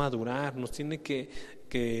hacer madurar, nos tiene que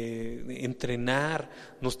entrenar,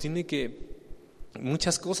 nos tiene que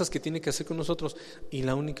muchas cosas que tiene que hacer con nosotros, y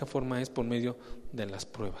la única forma es por medio de las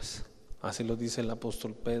pruebas. Así lo dice el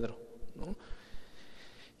apóstol Pedro, ¿no?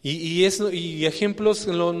 Y ejemplos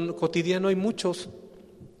en lo cotidiano hay muchos.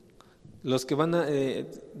 Los que van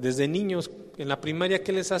desde niños, en la primaria,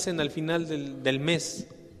 ¿qué les hacen al final del mes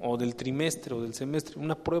o del trimestre o del semestre?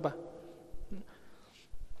 Una prueba.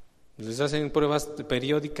 Les hacen pruebas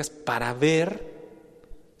periódicas para ver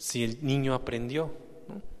si el niño aprendió,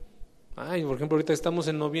 ¿no? Por ejemplo, ahorita estamos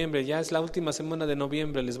en noviembre, ya es la última semana de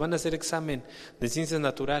noviembre, les van a hacer examen de ciencias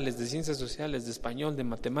naturales, de ciencias sociales, de español, de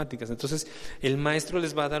matemáticas. Entonces el maestro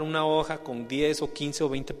les va a dar una hoja con 10 o 15 o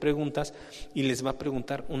 20 preguntas y les va a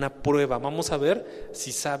preguntar una prueba. Vamos a ver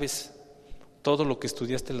si sabes todo lo que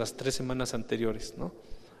estudiaste las 3 semanas anteriores, ¿no?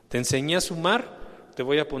 Te enseñé a sumar, te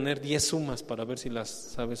voy a poner 10 sumas para ver si las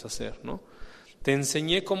sabes hacer, ¿no? Te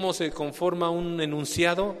enseñé cómo se conforma un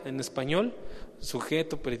enunciado en español,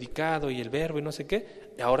 sujeto, predicado y el verbo y no sé qué.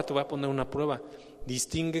 Y ahora te voy a poner una prueba.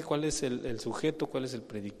 Distingue cuál es el sujeto, cuál es el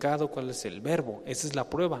predicado, cuál es el verbo. Esa es la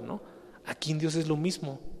prueba, ¿no? Aquí en Dios es lo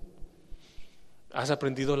mismo. Has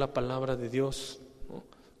aprendido la palabra de Dios, ¿no?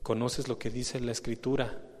 Conoces lo que dice la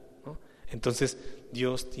Escritura, ¿no? Entonces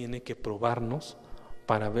Dios tiene que probarnos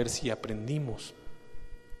para ver si aprendimos,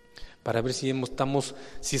 para ver si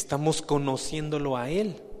estamos conociéndolo a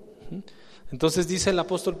Él. Entonces dice el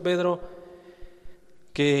apóstol Pedro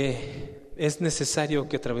que es necesario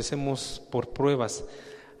que atravesemos por pruebas.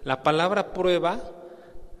 La palabra prueba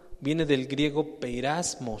viene del griego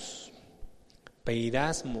peirasmos,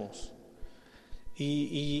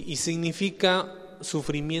 y significa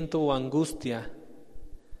sufrimiento o angustia.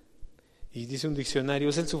 Y dice un diccionario,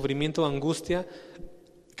 es el sufrimiento o angustia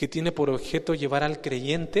que tiene por objeto llevar al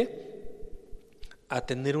creyente a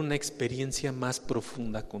tener una experiencia más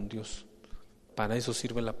profunda con Dios. Para eso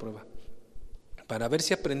sirve la prueba. Para ver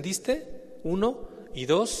si aprendiste, 1, y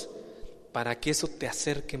 2, para que eso te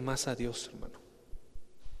acerque más a Dios, hermano.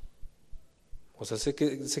 O sea, sé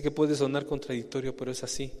que puede sonar contradictorio, pero es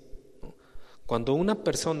así, ¿no? Cuando una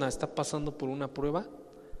persona está pasando por una prueba,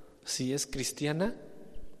 si es cristiana,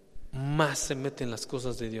 más se mete en las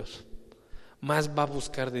cosas de Dios, más va a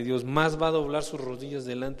buscar de Dios, más va a doblar sus rodillas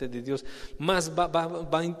delante de Dios, más va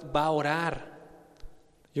a orar.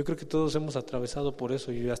 Yo creo que todos hemos atravesado por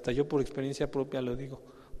eso, y hasta yo por experiencia propia lo digo,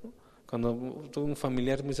 ¿no? Cuando tuve un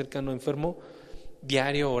familiar muy cercano enfermo,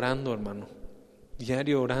 diario orando, hermano,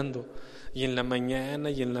 diario orando, y en la mañana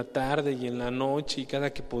y en la tarde y en la noche y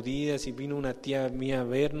cada que podía. Si vino una tía mía a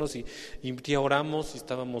vernos y tía oramos y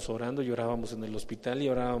estábamos orando y orábamos en el hospital y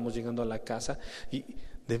orábamos llegando a la casa, y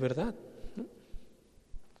de verdad, ¿no?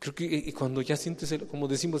 Creo que cuando ya sientes, como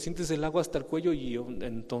decimos, sientes el agua hasta el cuello, y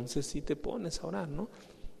entonces sí te pones a orar, ¿no?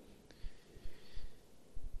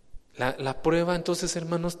 La prueba, entonces,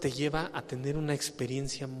 hermanos, te lleva a tener una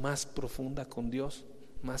experiencia más profunda con Dios,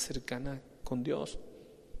 más cercana con Dios.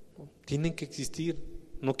 Tienen que existir.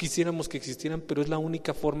 No quisiéramos que existieran, pero es la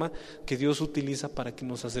única forma que Dios utiliza para que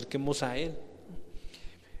nos acerquemos a Él.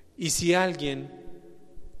 Y si alguien,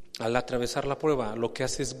 al atravesar la prueba, lo que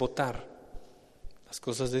hace es botar las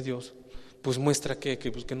cosas de Dios, pues muestra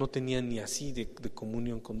que no tenía ni así de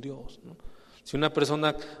comunión con Dios, ¿no? Si una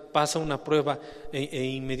persona pasa una prueba e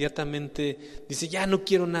inmediatamente dice, ya no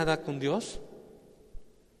quiero nada con Dios,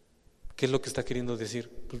 ¿qué es lo que está queriendo decir?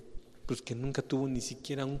 Pues que nunca tuvo ni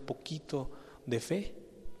siquiera un poquito de fe.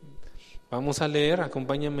 Vamos a leer,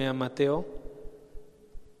 acompáñame a Mateo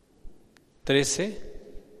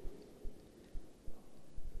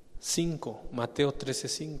 13:5. Mateo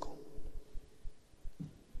 13:5.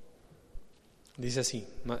 Dice así,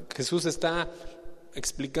 Jesús está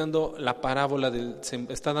explicando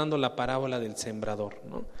está dando la parábola del sembrador,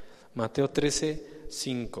 ¿no? Mateo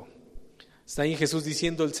 13:5. Está ahí Jesús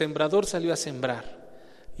diciendo, el sembrador salió a sembrar,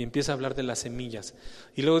 y empieza a hablar de las semillas.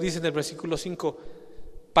 Y luego dice en el versículo 5,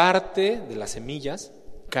 parte de las semillas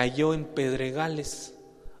cayó en pedregales,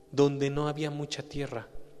 donde no había mucha tierra,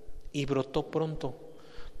 y brotó pronto,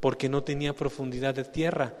 porque no tenía profundidad de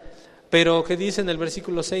tierra. Pero, ¿qué dice en el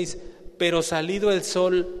versículo 6? Pero salido el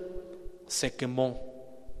sol, se quemó,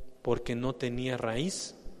 porque no tenía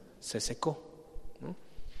raíz, se secó.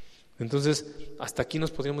 Entonces, hasta aquí nos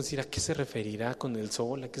podríamos decir, ¿a qué se referirá con el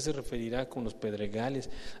sol? ¿A qué se referirá con los pedregales?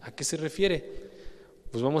 ¿A qué se refiere?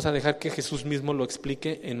 Pues vamos a dejar que Jesús mismo lo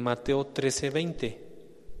explique en Mateo 13:20.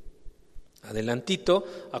 Adelantito,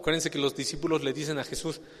 acuérdense que los discípulos le dicen a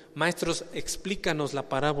Jesús, maestros, explícanos la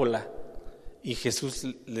parábola. Y Jesús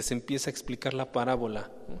les empieza a explicar la parábola.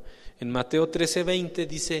 En Mateo 13:20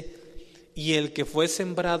 dice, y el que fue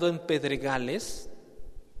sembrado en pedregales,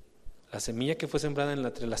 la semilla que fue sembrada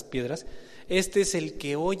entre las piedras, este es el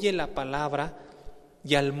que oye la palabra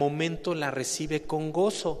y al momento la recibe con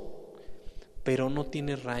gozo, pero no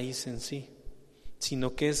tiene raíz en sí,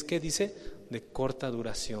 sino que es, ¿qué dice? De corta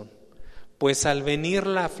duración. Pues al venir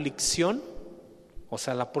la aflicción, o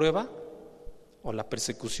sea, la prueba o la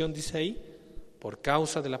persecución, dice ahí, por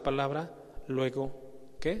causa de la palabra, luego,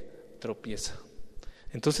 ¿qué? Tropieza.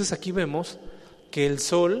 Entonces aquí vemos que el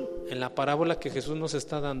sol, en la parábola que Jesús nos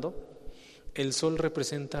está dando, el sol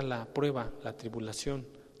representa la prueba, la tribulación,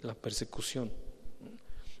 la persecución.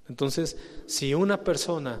 Entonces, si una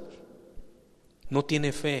persona no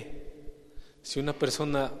tiene fe, si una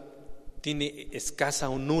persona tiene escasa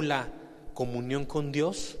o nula comunión con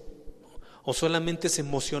Dios, o solamente se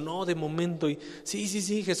emocionó de momento y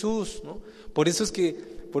sí, Jesús, ¿no? Por eso es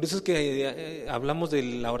que hablamos de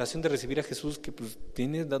la oración de recibir a Jesús, que pues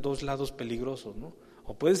tiene dos lados peligrosos, ¿no?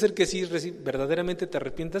 O puede ser que sí verdaderamente te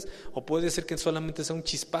arrepientas, o puede ser que solamente sea un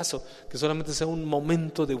chispazo, que solamente sea un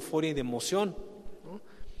momento de euforia y de emoción, ¿no?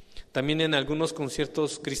 También en algunos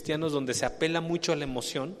conciertos cristianos donde se apela mucho a la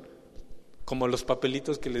emoción, como los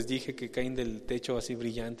papelitos que les dije que caen del techo así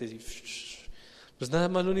brillantes, y pues nada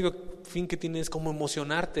más lo único fin que tiene es como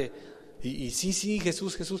emocionarte, y sí,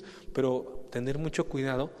 Jesús, pero tener mucho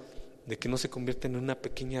cuidado de que no se convierta en una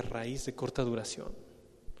pequeña raíz de corta duración.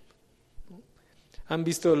 ¿Han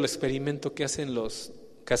visto el experimento que hacemos,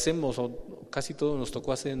 o casi todos nos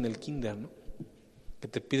tocó hacer en el kinder, ¿no? Que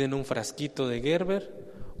te piden un frasquito de Gerber,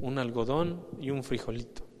 un algodón y un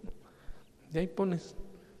frijolito, ¿no? Y ahí pones,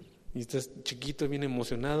 y estás chiquito, bien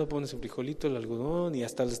emocionado, pones el frijolito, el algodón, y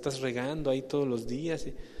hasta lo estás regando ahí todos los días,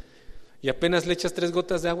 y apenas le echas 3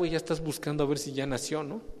 gotas de agua y ya estás buscando a ver si ya nació,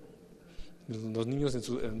 ¿no? Los niños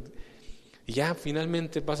y ya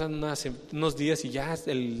finalmente pasan unos días y ya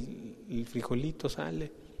el frijolito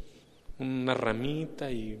sale, una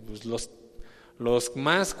ramita, y pues los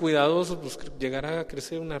más cuidadosos pues llegará a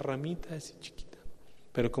crecer una ramita así chiquita,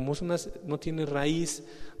 pero como no tiene raíz,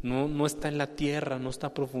 no está en la tierra, no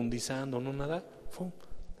está profundizando, no nada, ¡fum!,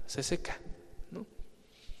 se seca, ¿no?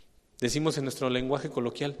 Decimos en nuestro lenguaje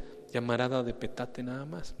coloquial, llamarada de petate nada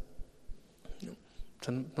más, ¿no? O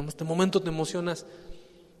sea, en este momento te emocionas,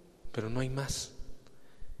 pero no hay más.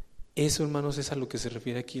 Eso, hermanos, es a lo que se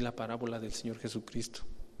refiere aquí la parábola del Señor Jesucristo,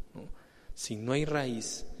 ¿no? Si no hay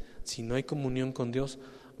raíz, si no hay comunión con Dios,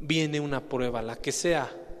 viene una prueba, la que sea.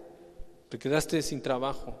 Te quedaste sin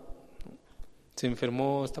trabajo, ¿no? Se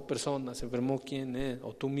enfermó esta persona, se enfermó quién es,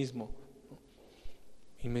 o tú mismo, ¿no?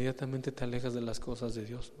 Inmediatamente te alejas de las cosas de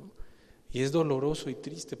Dios, ¿no? Y es doloroso y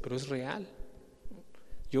triste, pero es real, ¿no?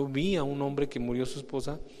 Yo vi a un hombre que murió su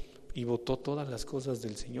esposa y botó todas las cosas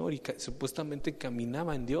del Señor y supuestamente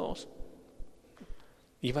caminaba en Dios,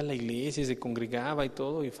 iba a la iglesia y se congregaba y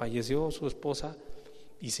todo, y falleció su esposa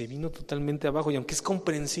y se vino totalmente abajo. Y aunque es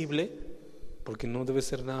comprensible, porque no debe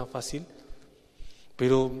ser nada fácil,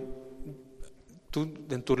 pero tú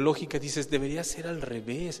en tu lógica dices, debería ser al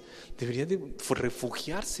revés, debería de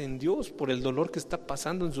refugiarse en Dios por el dolor que está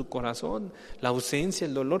pasando en su corazón, la ausencia,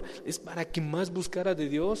 el dolor, es para que más buscara de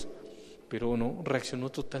Dios. Pero no, reaccionó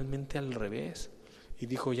totalmente al revés y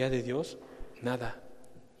dijo, ya de Dios, nada.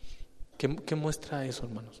 ¿Qué muestra eso,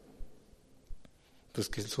 hermanos? Pues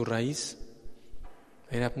que su raíz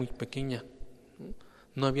era muy pequeña,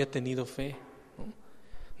 no había tenido fe,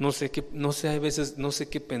 ¿no? A veces no sé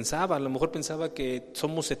qué pensaba, a lo mejor pensaba que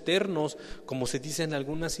somos eternos, como se dice en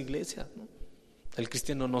algunas iglesias, ¿no? El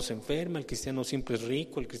cristiano no se enferma, el cristiano siempre es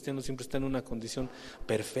rico, el cristiano siempre está en una condición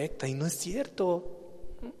perfecta, y no es cierto.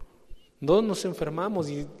 No nos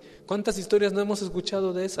enfermamos, y cuántas historias no hemos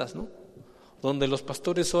escuchado de esas, ¿no? Donde los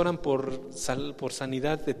pastores oran por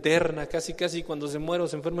sanidad eterna, casi cuando se muere o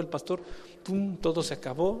se enferma el pastor, ¡pum!, todo se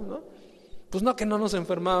acabó, ¿no? Pues no, que no nos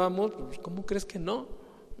enfermábamos. Pues, ¿cómo crees que no?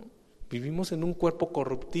 Vivimos en un cuerpo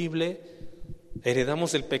corruptible,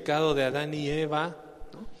 heredamos el pecado de Adán y Eva,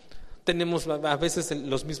 ¿no? Tenemos a veces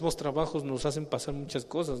los mismos trabajos nos hacen pasar muchas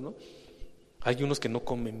cosas, ¿no? Hay unos que no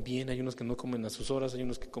comen bien, hay unos que no comen a sus horas, hay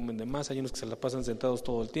unos que comen de más, hay unos que se la pasan sentados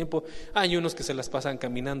todo el tiempo, hay unos que se las pasan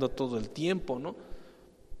caminando todo el tiempo, ¿no?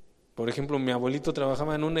 Por ejemplo, mi abuelito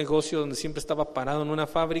trabajaba en un negocio donde siempre estaba parado en una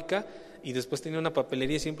fábrica y después tenía una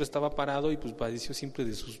papelería y siempre estaba parado y pues padeció siempre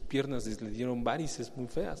de sus piernas, le dieron varices muy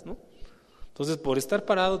feas, ¿no? Entonces, por estar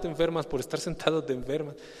parado te enfermas, por estar sentado te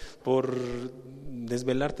enfermas, por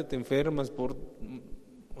desvelarte te enfermas,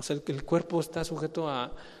 o sea, el cuerpo está sujeto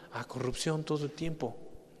a corrupción todo el tiempo,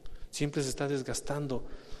 siempre se está desgastando,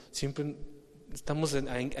 siempre estamos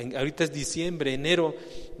ahorita es diciembre, enero,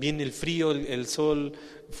 viene el frío, el sol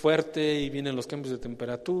fuerte y vienen los cambios de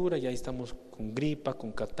temperatura y ahí estamos con gripa,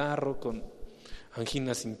 con catarro, con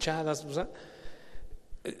anginas hinchadas, o sea,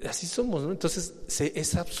 así somos, ¿no? Entonces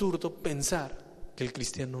es absurdo pensar que el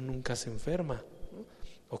cristiano nunca se enferma, ¿no?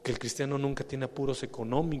 O que el cristiano nunca tiene apuros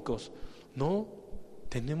económicos. No,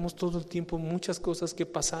 tenemos todo el tiempo muchas cosas que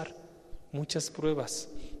pasar, muchas pruebas.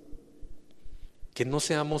 Que no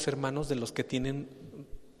seamos hermanos de los que tienen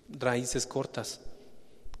raíces cortas,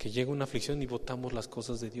 que llega una aflicción y botamos las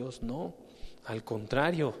cosas de Dios. No, al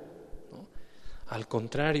contrario, ¿no? Al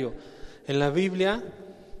contrario. En la Biblia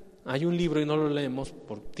hay un libro y no lo leemos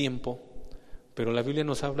por tiempo, pero la Biblia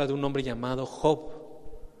nos habla de un hombre llamado Job,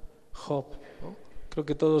 ¿no? Creo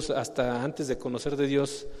que todos, hasta antes de conocer de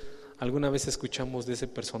Dios, alguna vez escuchamos de ese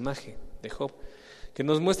personaje, de Job, que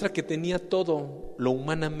nos muestra que tenía todo lo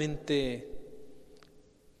humanamente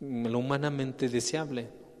deseable,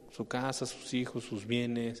 su casa, sus hijos, sus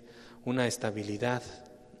bienes, una estabilidad,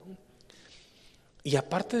 ¿no? Y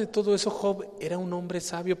aparte de todo eso, Job era un hombre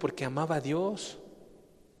sabio porque amaba a Dios.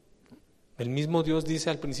 El mismo Dios dice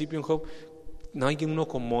al principio en Job: no hay uno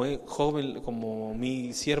como Job, como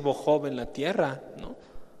mi siervo Job en la tierra, ¿no?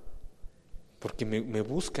 Porque me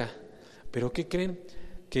busca. Pero ¿qué creen?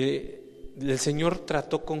 Que el Señor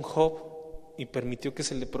trató con Job y permitió que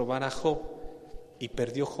se le probara a Job, y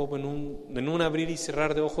perdió Job en un abrir y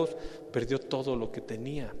cerrar de ojos, perdió todo lo que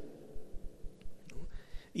tenía, ¿no?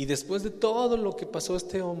 Y después de todo lo que pasó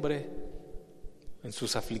este hombre, en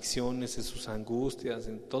sus aflicciones, en sus angustias,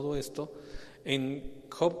 en todo esto, en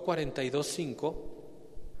Job 42:5,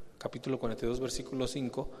 capítulo 42, versículo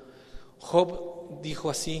 5, Job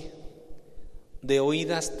dijo así: de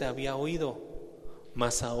oídas te había oído,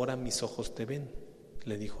 mas ahora mis ojos te ven,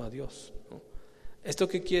 le dijo a Dios, ¿no? ¿Esto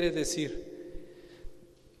qué quiere decir?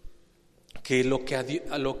 Que lo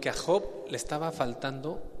que a Job le estaba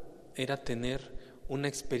faltando era tener una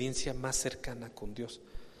experiencia más cercana con Dios.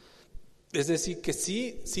 Es decir, que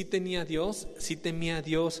sí tenía a Dios, sí temía a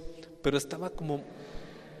Dios, pero estaba como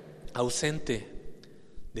ausente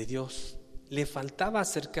de Dios. Le faltaba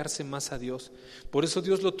acercarse más a Dios. Por eso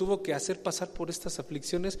Dios lo tuvo que hacer pasar por estas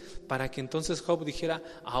aflicciones, para que entonces Job dijera: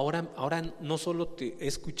 ahora no solo te he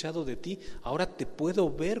escuchado de ti, ahora te puedo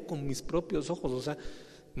ver con mis propios ojos. O sea,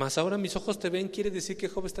 más ahora mis ojos te ven, quiere decir que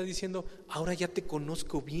Job está diciendo: ahora ya te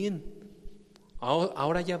conozco bien,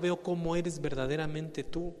 ahora ya veo cómo eres verdaderamente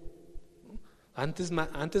tú. Antes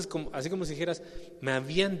así como si dijeras: me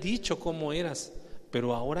habían dicho cómo eras,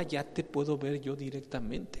 pero ahora ya te puedo ver yo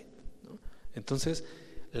directamente, ¿no? Entonces,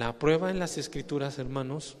 la prueba en las Escrituras,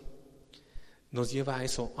 hermanos, nos lleva a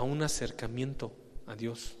eso, a un acercamiento a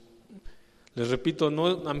Dios. Les repito,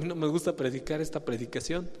 a mí no me gusta predicar esta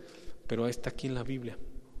predicación, pero está aquí en la Biblia.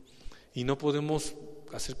 Y no podemos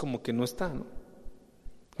hacer como que no está, ¿no?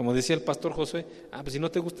 Como decía el pastor José: pues si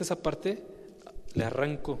no te gusta esa parte, le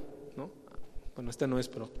arranco, ¿no? Bueno, no es,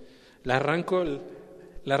 pero le arranco el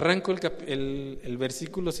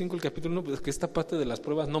versículo 5, el capítulo 1, pues que esta parte de las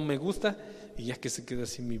pruebas no me gusta, y ya que se queda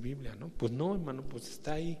así mi Biblia, ¿no? Pues no, hermano, pues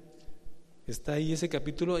está ahí ese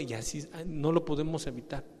capítulo, y así no lo podemos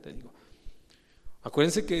evitar, te digo.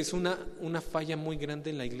 Acuérdense que es una falla muy grande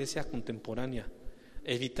en la iglesia contemporánea: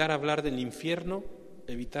 evitar hablar del infierno,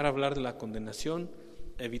 evitar hablar de la condenación,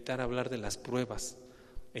 evitar hablar de las pruebas.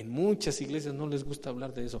 En muchas iglesias no les gusta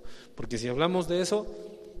hablar de eso, porque si hablamos de eso,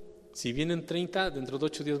 si vienen 30, dentro de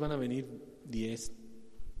 8 días van a venir 10.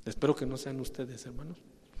 Espero que no sean ustedes, hermanos.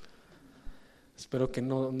 Espero que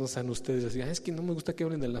no sean ustedes así: es que no me gusta que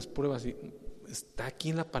hablen de las pruebas. Y está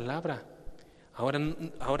aquí en la palabra.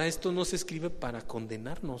 Ahora esto no se escribe para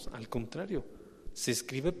condenarnos, al contrario, se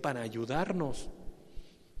escribe para ayudarnos.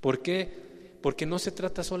 ¿Por qué? Porque no se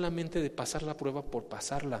trata solamente de pasar la prueba por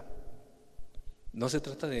pasarla. No se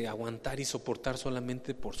trata de aguantar y soportar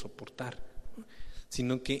solamente por soportar,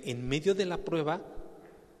 sino que en medio de la prueba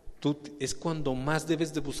Es cuando más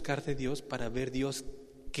debes de buscar de Dios para ver Dios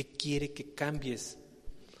qué quiere que cambies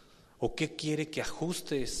o qué quiere que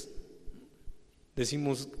ajustes.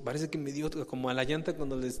 Decimos, parece que me dio como a la llanta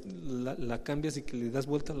cuando la cambias y que le das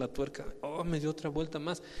vuelta a la tuerca. Oh, me dio otra vuelta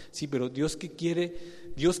más. Sí, pero Dios qué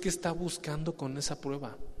quiere, Dios qué está buscando con esa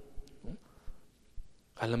prueba, ¿no?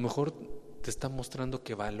 A lo mejor te está mostrando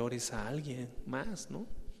que valores a alguien más, ¿no?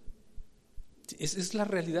 Es la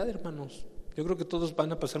realidad, hermanos. Yo creo que todos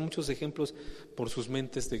van a pasar muchos ejemplos por sus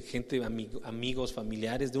mentes de gente, amigos,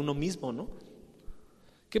 familiares, de uno mismo, ¿no?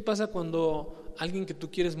 ¿Qué pasa cuando alguien que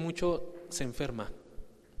tú quieres mucho se enferma?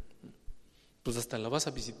 Pues hasta la vas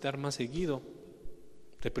a visitar más seguido,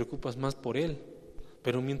 te preocupas más por él,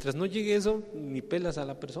 pero mientras no llegue eso, ni pelas a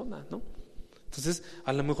la persona, ¿no? Entonces,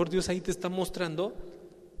 a lo mejor Dios ahí te está mostrando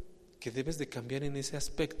que debes de cambiar en ese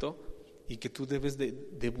aspecto y que tú debes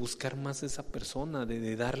de buscar más a esa persona,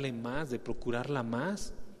 de darle más, de procurarla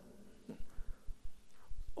más.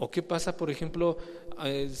 ¿O qué pasa, por ejemplo,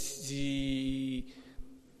 si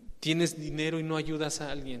tienes dinero y no ayudas a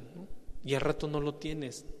alguien, ¿no? Y al rato no lo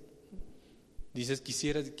tienes? Dices,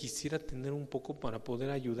 quisiera tener un poco para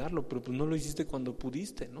poder ayudarlo, pero pues no lo hiciste cuando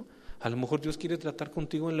pudiste, ¿no? A lo mejor Dios quiere tratar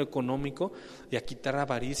contigo en lo económico y a quitar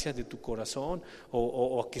avaricia de tu corazón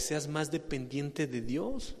o a que seas más dependiente de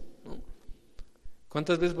Dios, ¿no?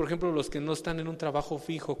 ¿Cuántas veces, por ejemplo, los que no están en un trabajo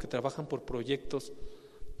fijo, que trabajan por proyectos,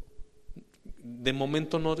 de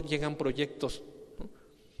momento no llegan proyectos, ¿no?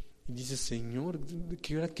 Y dices, Señor,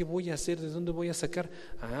 ¿qué voy a hacer? ¿De dónde voy a sacar?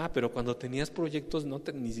 Pero cuando tenías proyectos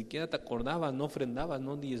ni siquiera te acordabas, no ofrendabas,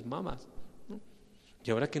 no diezmabas, ¿no?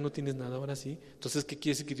 Y ahora que no tienes nada, ahora sí. Entonces, ¿qué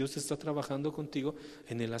quiere decir? Que Dios está trabajando contigo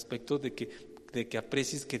en el aspecto de que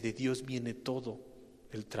aprecies que de Dios viene todo.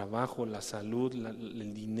 El trabajo, la salud,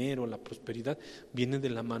 el dinero, la prosperidad viene de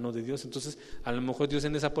la mano de Dios. Entonces, a lo mejor Dios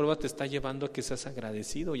en esa prueba te está llevando a que seas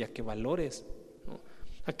agradecido y a que valores, ¿no?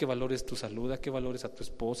 A que valores tu salud, a que valores a tu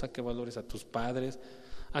esposa, a que valores a tus padres,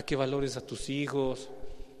 a que valores a tus hijos,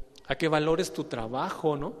 a que valores tu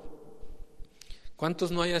trabajo, ¿no?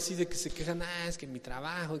 ¿Cuántos no hay así de que se quejan? Es que mi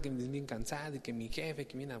trabajo, que me es bien cansado, y que mi jefe,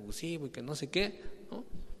 que bien abusivo, y que no sé qué, ¿no?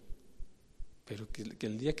 Pero que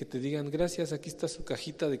el día que te digan, gracias, aquí está su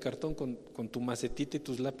cajita de cartón con tu macetita y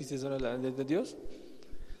tus lápices, ahora la de Dios.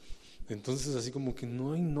 Entonces así como que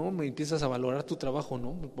no, me empiezas a valorar tu trabajo,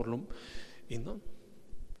 ¿no? Y no,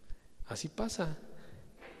 así pasa.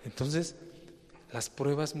 Entonces, las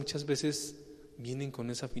pruebas muchas veces vienen con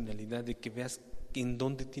esa finalidad de que veas en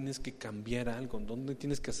dónde tienes que cambiar algo, en dónde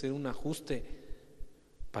tienes que hacer un ajuste,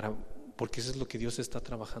 porque eso es lo que Dios está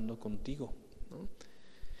trabajando contigo, ¿no?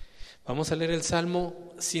 Vamos a leer el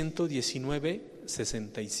Salmo 119,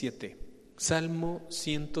 67. Salmo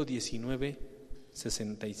 119,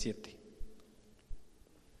 67.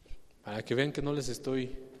 Para que vean que no les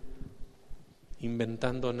estoy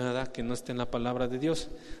inventando nada que no esté en la palabra de Dios.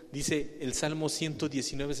 Dice el Salmo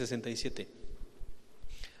 119, 67.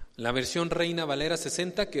 La versión Reina Valera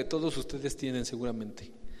 60, que todos ustedes tienen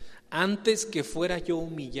seguramente. Antes que fuera yo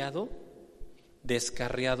humillado,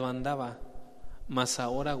 descarriado andaba, mas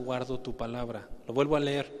ahora guardo tu palabra. Lo vuelvo a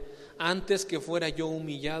leer. Antes que fuera yo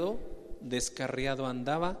humillado, descarriado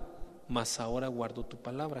andaba, mas ahora guardo tu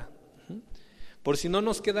palabra. Por si no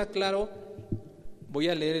nos queda claro, voy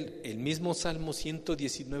a leer el mismo Salmo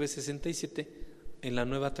 119, 67 en la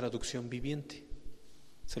Nueva Traducción Viviente.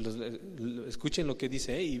 Escuchen lo que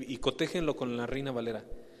dice, y cotéjenlo con la Reina Valera.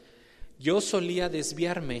 Yo solía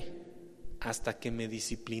desviarme hasta que me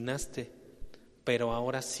disciplinaste, pero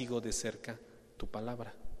ahora sigo de cerca tu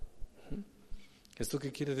palabra. ¿Esto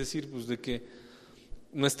qué quiere decir? Pues de que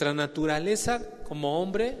nuestra naturaleza como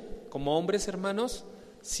hombres, hermanos,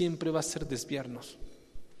 siempre va a ser desviarnos.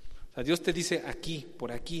 O sea, Dios te dice aquí,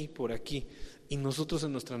 por aquí, y nosotros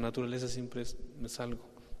en nuestra naturaleza siempre me salgo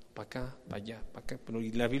para acá, para allá, para acá. Pero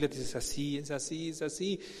y la Biblia dice es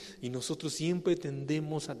así, y nosotros siempre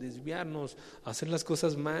tendemos a desviarnos, a hacer las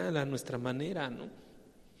cosas mal a nuestra manera, ¿no?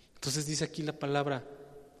 Entonces dice aquí la palabra,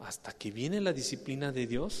 hasta que viene la disciplina de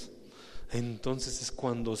Dios, entonces es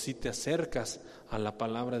cuando sí te acercas a la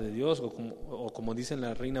palabra de Dios, o como dice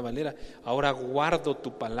la Reina Valera, ahora guardo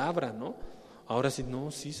tu palabra, ¿no? Ahora sí,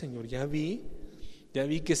 sí, Señor, ya vi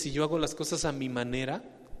que si yo hago las cosas a mi manera,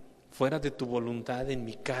 fuera de tu voluntad, en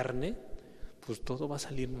mi carne, pues todo va a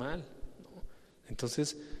salir mal, ¿no?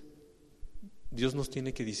 Entonces Dios nos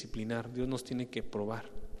tiene que disciplinar, Dios nos tiene que probar.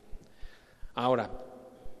 Ahora,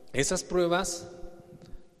 esas pruebas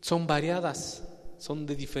son variadas, son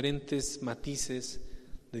de diferentes matices,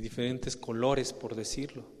 de diferentes colores, por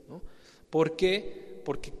decirlo, ¿no? ¿Por qué?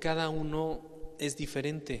 Porque cada uno es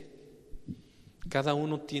diferente, cada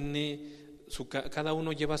uno tiene cada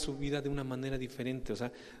uno lleva su vida de una manera diferente. O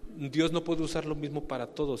sea, Dios no puede usar lo mismo para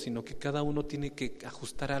todos, sino que cada uno tiene que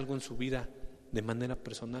ajustar algo en su vida de manera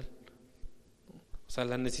personal. O sea,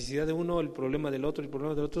 la necesidad de uno, el problema del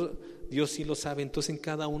otro, Dios sí lo sabe. Entonces en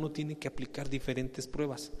cada uno tiene que aplicar diferentes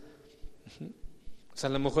pruebas. O sea,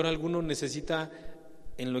 a lo mejor alguno necesita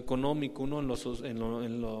en lo económico, uno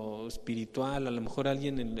en lo espiritual, a lo mejor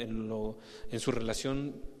alguien en su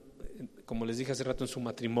relación, como les dije hace rato, en su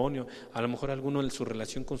matrimonio, a lo mejor alguno en su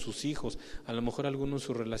relación con sus hijos, a lo mejor alguno en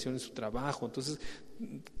su relación en su trabajo. Entonces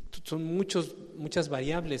son muchas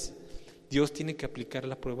variables. Dios tiene que aplicar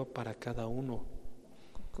la prueba para cada uno,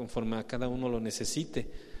 conforme a cada uno lo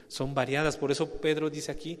necesite. Son variadas, por eso Pedro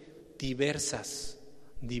dice aquí diversas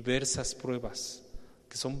pruebas,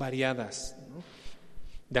 que son variadas, ¿no?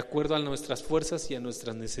 De acuerdo a nuestras fuerzas y a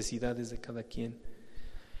nuestras necesidades de cada quien.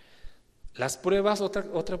 Las pruebas,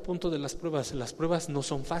 otro punto de las pruebas no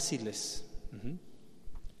son fáciles,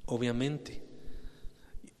 obviamente.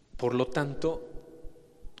 Por lo tanto,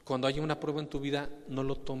 cuando haya una prueba en tu vida, no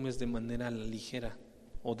lo tomes de manera ligera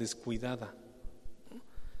o descuidada.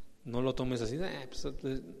 No lo tomes así,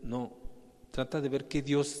 no. Trata de ver qué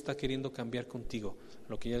Dios está queriendo cambiar contigo,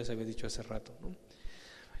 lo que ya les había dicho hace rato, ¿no?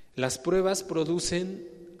 Las pruebas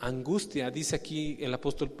producen angustia, dice aquí el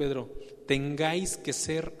apóstol Pedro, tengáis que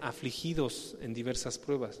ser afligidos en diversas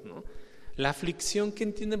pruebas, ¿no? La aflicción, ¿qué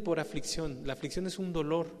entienden por aflicción? La aflicción es un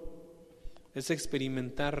dolor, es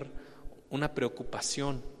experimentar una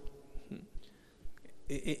preocupación.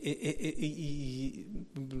 Y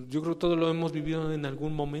yo creo que todos lo hemos vivido en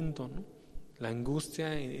algún momento, ¿no? La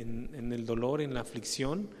angustia en el dolor, en la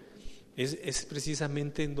aflicción, es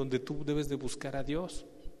precisamente en donde tú debes de buscar a Dios.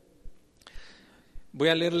 Voy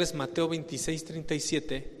a leerles Mateo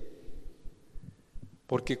 26:37,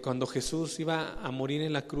 porque cuando Jesús iba a morir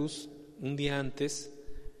en la cruz un día antes,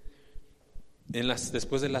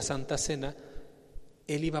 después de la Santa Cena,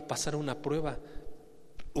 Él iba a pasar una prueba,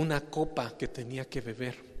 una copa que tenía que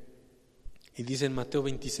beber. Y dice en Mateo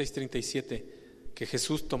 26:37 que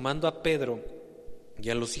Jesús, tomando a Pedro y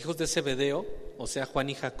a los hijos de Zebedeo, o sea Juan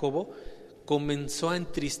y Jacobo, comenzó a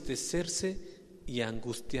entristecerse y a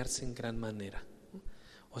angustiarse en gran manera.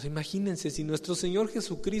 O sea, imagínense, si nuestro Señor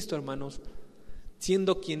Jesucristo, hermanos,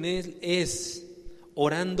 siendo quien Él es,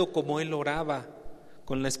 orando como Él oraba,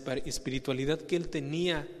 con la espiritualidad que Él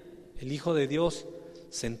tenía, el Hijo de Dios,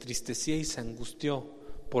 se entristecía y se angustió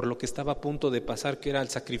por lo que estaba a punto de pasar, que era el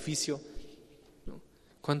sacrificio, ¿no?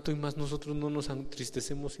 ¿Cuánto y más nosotros no nos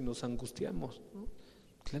entristecemos y nos angustiamos, ¿no?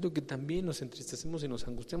 Claro que también nos entristecemos y nos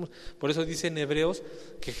angustiamos. Por eso dice en Hebreos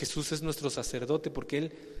que Jesús es nuestro sacerdote, porque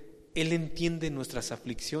Él entiende nuestras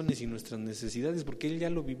aflicciones y nuestras necesidades, porque Él ya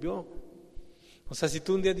lo vivió. O sea, si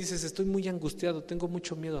tú un día dices, estoy muy angustiado, tengo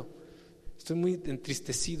mucho miedo, estoy muy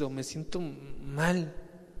entristecido, me siento mal,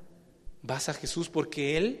 vas a Jesús,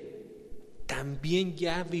 porque Él también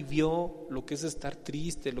ya vivió lo que es estar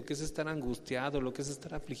triste, lo que es estar angustiado, lo que es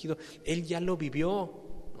estar afligido. Él ya lo vivió,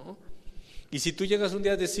 ¿no? Y si tú llegas un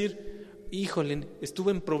día a decir, híjole,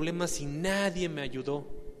 estuve en problemas y nadie me ayudó,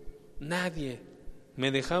 nadie,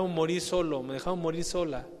 me dejaron morir solo, me dejaron morir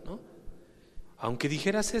sola, ¿no? Aunque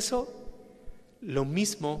dijeras eso, lo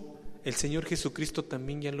mismo el Señor Jesucristo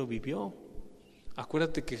también ya lo vivió.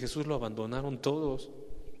 Acuérdate que Jesús lo abandonaron todos,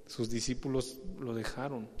 sus discípulos lo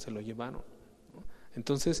dejaron, se lo llevaron, ¿no?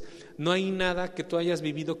 Entonces, no hay nada que tú hayas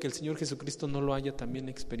vivido que el Señor Jesucristo no lo haya también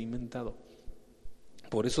experimentado.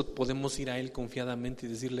 Por eso podemos ir a Él confiadamente y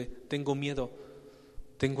decirle, tengo miedo,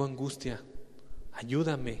 tengo angustia,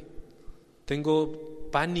 ayúdame, tengo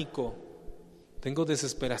pánico, tengo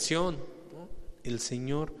desesperación, ¿no? El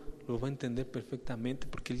Señor lo va a entender perfectamente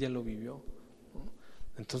porque Él ya lo vivió, ¿no?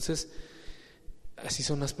 Entonces, así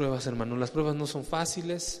son las pruebas, hermanos. Las pruebas no son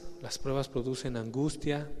fáciles, las pruebas producen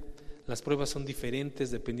angustia, las pruebas son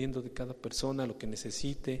diferentes dependiendo de cada persona, lo que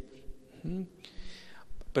necesite.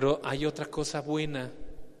 Pero hay otra cosa buena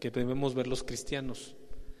que debemos ver los cristianos,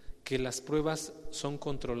 que las pruebas son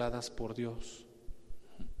controladas por Dios.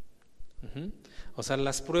 O sea,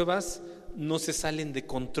 las pruebas no se salen de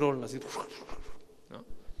control, así, ¿no?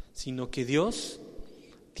 Sino que Dios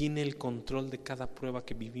tiene el control de cada prueba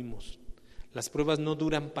que vivimos. Las pruebas no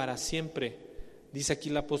duran para siempre, dice aquí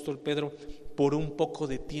el apóstol Pedro, por un poco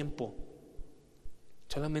de tiempo.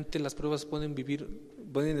 Solamente las pruebas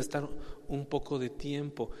pueden estar un poco de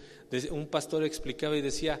tiempo. Un pastor explicaba y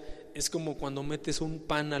decía, es como cuando metes un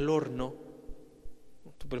pan al horno.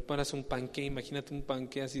 Tú preparas un panqué, imagínate un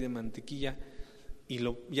panqué así de mantequilla, y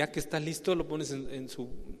ya que está listo lo pones en su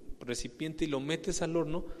recipiente y lo metes al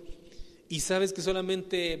horno, y sabes que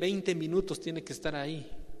solamente 20 minutos tiene que estar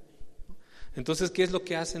ahí. Entonces, ¿qué es lo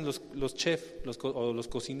que hacen los chefs o los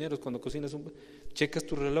cocineros cuando cocinas? Checas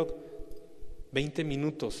tu reloj, 20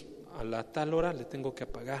 minutos, a la tal hora le tengo que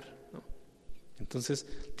apagar, ¿no? Entonces,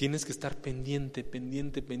 tienes que estar pendiente,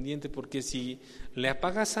 porque si le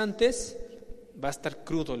apagas antes, va a estar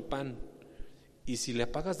crudo el pan, y si le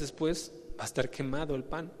apagas después, va a estar quemado el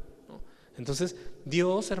pan, ¿no? Entonces,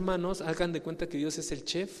 Dios, hermanos, hagan de cuenta que Dios es el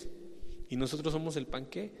chef y nosotros somos el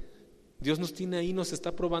panqué. Dios nos tiene ahí, nos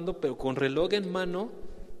está probando, pero con reloj en mano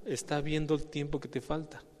está viendo el tiempo que te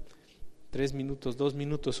falta. 3 minutos, 2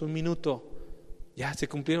 minutos, 1 minuto. Ya se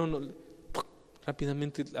cumplieron,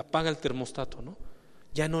 rápidamente apaga el termostato, ¿no?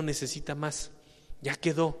 Ya no necesita más, ya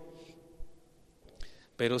quedó.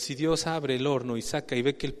 Pero si Dios abre el horno y saca y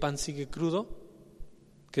ve que el pan sigue crudo,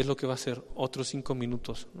 ¿qué es lo que va a hacer? Otros 5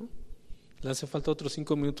 minutos, ¿no? Le hace falta otros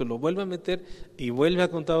 5 minutos, lo vuelve a meter y vuelve a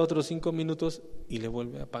contar otros 5 minutos y le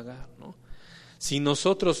vuelve a apagar, ¿no? Si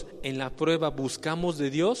nosotros en la prueba buscamos de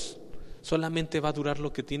Dios, solamente va a durar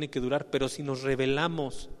lo que tiene que durar, pero si nos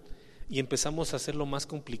rebelamos y empezamos a hacerlo más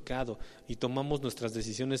complicado y tomamos nuestras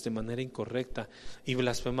decisiones de manera incorrecta y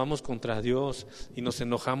blasfemamos contra Dios y nos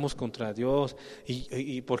enojamos contra Dios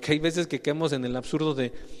y porque hay veces que quedamos en el absurdo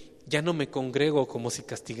de ya no me congrego, como si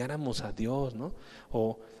castigáramos a Dios, ¿no?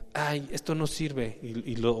 O ay, esto no sirve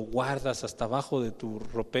y lo guardas hasta abajo de tu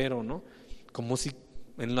ropero, ¿no? Como si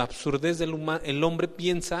en la absurdez el hombre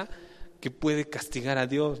piensa que puede castigar a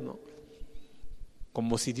Dios, ¿no?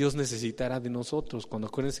 Como si Dios necesitara de nosotros, cuando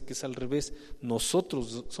acuérdense que es al revés,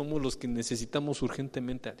 nosotros somos los que necesitamos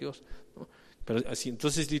urgentemente a Dios, ¿no? Pero así,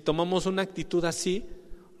 entonces si tomamos una actitud así,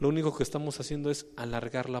 lo único que estamos haciendo es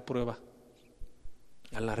alargar la prueba,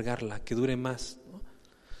 alargarla, que dure más, ¿no?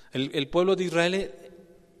 El pueblo de Israel,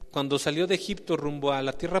 cuando salió de Egipto rumbo a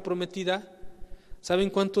la tierra prometida, ¿saben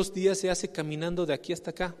cuántos días se hace caminando de aquí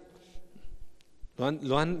hasta acá?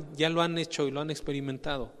 Ya lo han hecho y lo han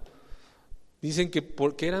experimentado. Dicen que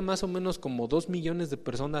porque eran más o menos como 2 millones de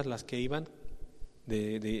personas las que iban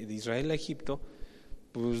de Israel a Egipto,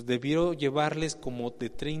 pues debió llevarles como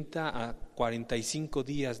de 30 a 45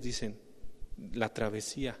 días, dicen, la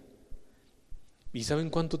travesía. ¿Y saben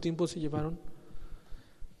cuánto tiempo se llevaron?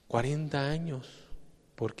 40 años.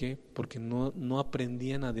 ¿Por qué? Porque no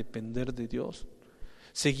aprendían a depender de Dios.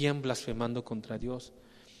 Seguían blasfemando contra Dios.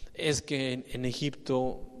 Es que en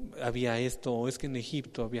Egipto había esto, o es que en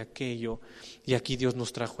Egipto había aquello, y aquí Dios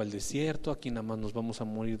nos trajo al desierto, aquí nada más nos vamos a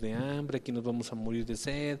morir de hambre, aquí nos vamos a morir de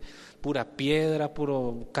sed, pura piedra,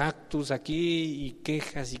 puro cactus aquí, y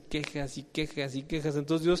quejas, y quejas, y quejas, y quejas.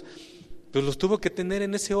 Entonces Dios pues los tuvo que tener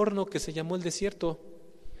en ese horno que se llamó el desierto,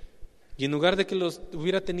 y en lugar de que los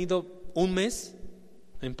hubiera tenido 1 mes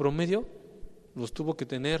en promedio, los tuvo que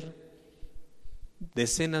tener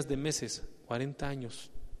decenas de meses, 40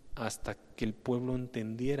 años, hasta que el pueblo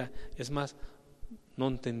entendiera. Es más, no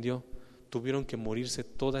entendió, tuvieron que morirse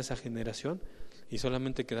toda esa generación y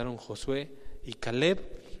solamente quedaron Josué y Caleb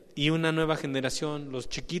y una nueva generación, los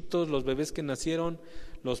chiquitos, los bebés que nacieron,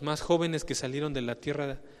 los más jóvenes que salieron de la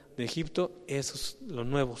tierra de Egipto, esos los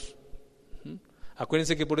nuevos.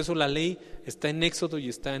 Acuérdense que por eso la ley está en Éxodo y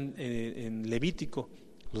está en Levítico,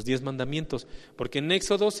 los 10 mandamientos, porque en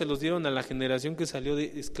Éxodo se los dieron a la generación que salió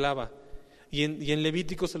de esclava y en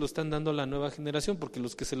Levítico se lo están dando a la nueva generación, porque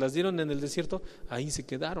los que se las dieron en el desierto ahí se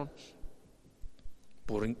quedaron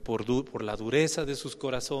por la dureza de sus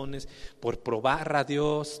corazones, por probar a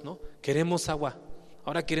Dios, ¿no? Queremos agua,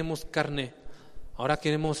 ahora queremos carne, ahora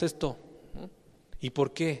queremos esto, ¿no? ¿Y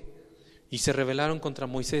por qué? Y se rebelaron contra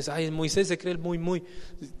Moisés. Ay, Moisés se cree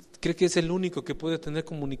cree que es el único que puede tener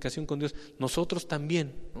comunicación con Dios. Nosotros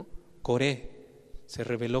también, ¿no? Coré se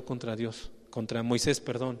rebeló contra Dios, contra Moisés,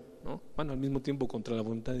 perdón, ¿no? Bueno, al mismo tiempo contra la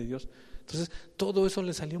voluntad de Dios. Entonces, todo eso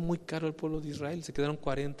le salió muy caro al pueblo de Israel. Se quedaron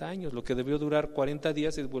 40 años. Lo que debió durar 40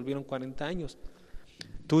 días se volvieron 40 años.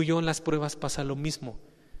 Tú y yo en las pruebas pasa lo mismo.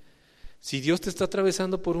 Si Dios te está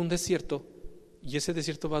atravesando por un desierto y ese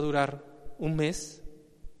desierto va a durar 1 mes,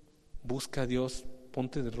 busca a Dios,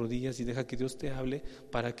 ponte de rodillas y deja que Dios te hable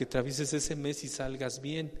para que atravieses ese mes y salgas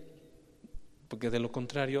bien, porque de lo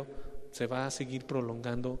contrario se va a seguir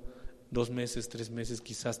prolongando 2 meses, 3 meses,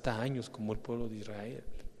 quizás hasta años, como el pueblo de Israel,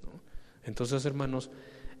 ¿no? Entonces, hermanos,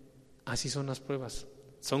 así son las pruebas,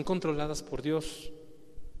 son controladas por Dios,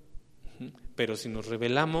 pero si nos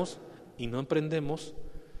rebelamos y no aprendemos,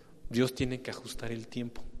 Dios tiene que ajustar el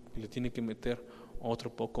tiempo y le tiene que meter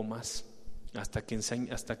otro poco más hasta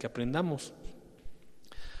que aprendamos.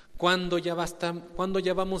 ¿Cuándo ya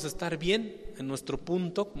vamos a estar bien en nuestro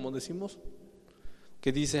punto, como decimos?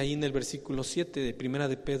 Que dice ahí en el versículo 7 de Primera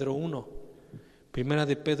de Pedro 1. Primera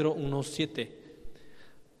de Pedro 1:7.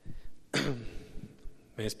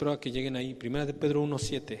 Me espero a que lleguen ahí. Primera de Pedro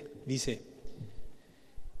 1:7 dice: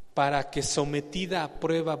 para que sometida a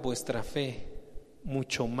prueba vuestra fe,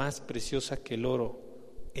 mucho más preciosa que el oro,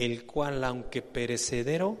 el cual aunque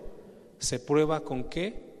perecedero, se prueba ¿con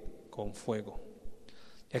qué? Con fuego.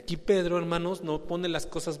 Y aquí Pedro, hermanos, nos pone las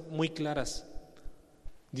cosas muy claras.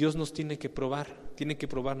 Dios nos tiene que probar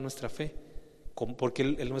nuestra fe, porque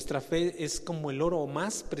nuestra fe es como el oro, o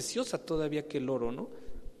más preciosa todavía que el oro, ¿no?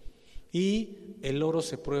 Y el oro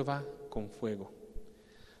se prueba con fuego.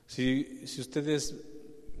 Si ustedes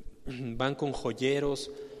van con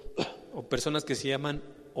joyeros o personas que se llaman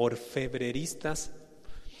orfebreristas,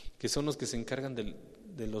 que son los que se encargan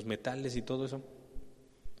de los metales y todo eso,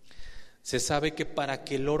 se sabe que para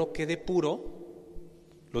que el oro quede puro,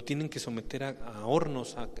 lo tienen que someter a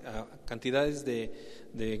hornos, a cantidades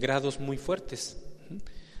de grados muy fuertes,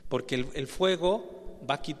 porque el fuego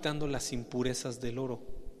va quitando las impurezas del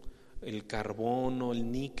oro, el carbono,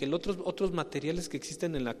 el níquel, otros materiales que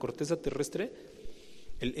existen en la corteza terrestre.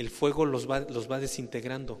 El fuego los va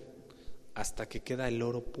desintegrando hasta que queda el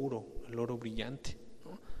oro puro, el oro brillante,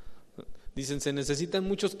 ¿no? Dicen, se necesitan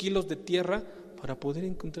muchos kilos de tierra para poder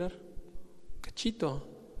encontrar un cachito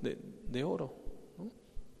de oro, ¿no?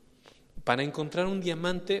 Para encontrar un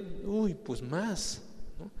diamante, pues más,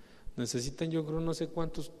 ¿no? Necesitan, yo creo, no sé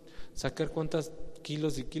cuántos, sacar cuántos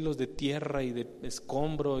kilos y kilos de tierra y de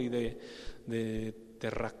escombro y de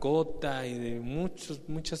terracota y de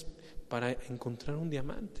muchas para encontrar un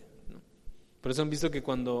diamante, ¿no? Por eso han visto que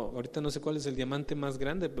ahorita no sé cuál es el diamante más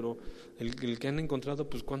grande, pero el que han encontrado,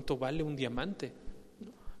 pues cuánto vale un diamante,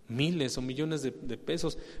 ¿no? Miles o millones de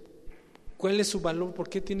pesos. ¿Cuál es su valor? ¿Por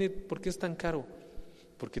qué es tan caro?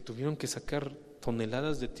 Porque tuvieron que sacar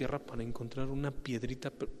toneladas de tierra para encontrar una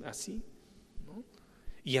piedrita así, ¿no?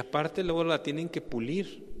 Y aparte luego la tienen que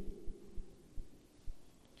pulir.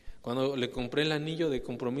 Cuando le compré el anillo de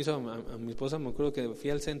compromiso a mi esposa, me acuerdo que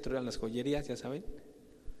fui al centro, a las joyerías, ya saben,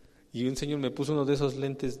 y un señor me puso uno de esos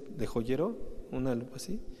lentes de joyero, una lupa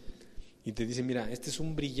así, y te dice, mira, este es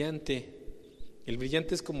un brillante. El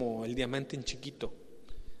brillante es como el diamante en chiquito,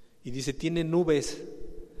 y dice, tiene nubes.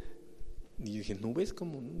 Y yo dije, ¿nubes?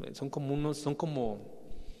 ¿Cómo? Son como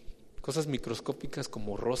cosas microscópicas,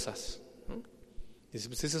 como rosas, ¿no? Dice,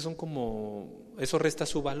 pues esas son eso resta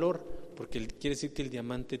su valor, porque quiere decir que el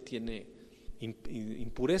diamante tiene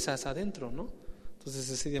impurezas adentro, ¿no? Entonces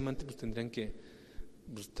ese diamante pues tendrían que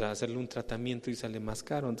hacerle un tratamiento y sale más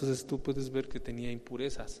caro. Entonces tú puedes ver que tenía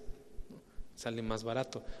impurezas, ¿no? Sale más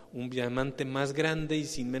barato. Un diamante más grande y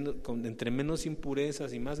entre menos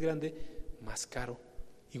impurezas y más grande, más caro.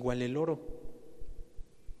 Igual el oro,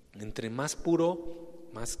 entre más puro,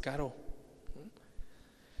 más caro.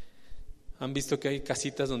 Han visto que hay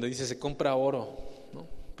casitas donde dice se compra oro, ¿no?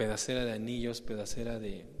 Pedacera de anillos, pedacera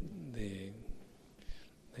de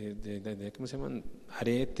 ¿cómo se llaman?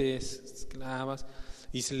 Aretes, esclavas,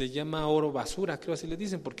 y se le llama oro basura, creo así le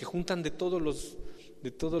dicen, porque juntan de todos los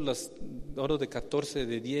oro de 14,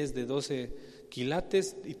 de 10, de 12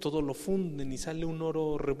 quilates y todo lo funden y sale un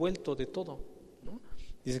oro revuelto de todo, ¿no?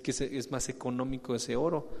 Dicen que es más económico ese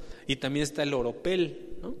oro. Y también está el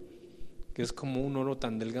oropel, ¿no? Que es como un oro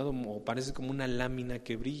tan delgado, o parece como una lámina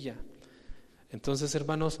que brilla. Entonces,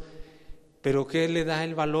 hermanos, ¿pero qué le da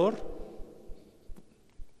el valor?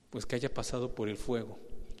 Pues que haya pasado por el fuego.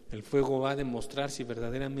 El fuego va a demostrar si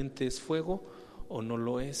verdaderamente es fuego o no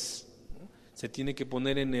lo es, ¿no? Se tiene que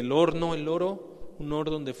poner en el horno el oro, un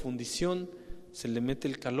horno de fundición, se le mete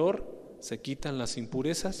el calor, se quitan las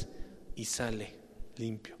impurezas y sale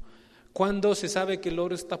limpio. ¿Cuándo se sabe que el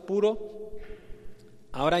oro está puro?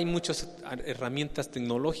 Ahora hay muchas herramientas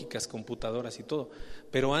tecnológicas, computadoras y todo,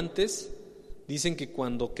 pero antes dicen que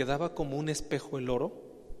cuando quedaba como un espejo el oro,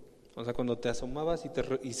 o sea, cuando te asomabas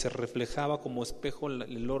y se reflejaba como espejo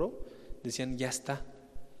el oro, decían ya está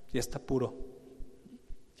puro,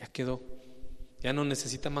 ya quedó, ya no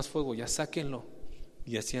necesita más fuego, ya sáquenlo.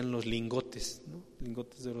 Y hacían los lingotes, ¿no?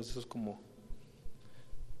 Lingotes de oro, esos como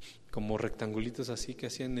rectangulitos así que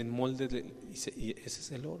hacían en molde y ese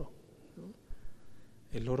es el oro, ¿no?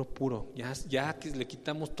 El oro puro, ya que le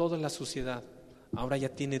quitamos toda la suciedad, ahora ya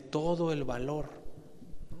tiene todo el valor,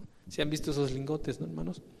 ¿no? ¿Sí han visto esos lingotes, no,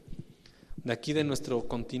 hermanos? De aquí de nuestro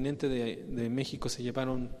continente de México se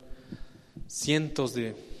llevaron cientos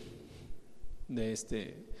de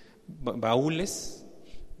baúles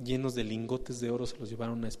llenos de lingotes de oro, se los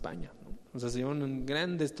llevaron a España, ¿no? O sea, se llevaron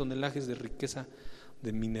grandes tonelajes de riqueza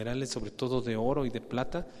de minerales, sobre todo de oro y de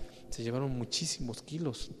plata, se llevaron muchísimos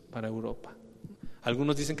kilos para Europa.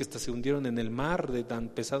 Algunos dicen que hasta se hundieron en el mar de tan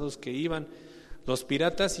pesados que iban. Los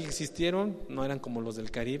piratas sí existieron, no eran como los del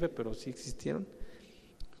Caribe, pero sí existieron.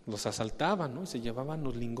 los asaltaban, ¿no? Y se llevaban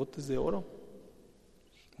los lingotes de oro,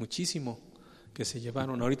 muchísimo que se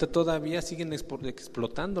llevaron. Ahorita todavía siguen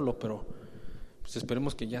explotándolo, pero pues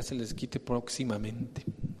esperemos que ya se les quite próximamente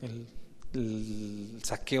el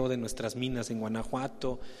saqueo de nuestras minas en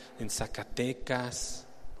Guanajuato, en Zacatecas,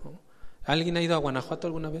 ¿no? ¿Alguien ha ido a Guanajuato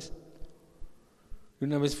alguna vez? Yo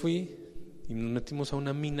una vez fui y nos metimos a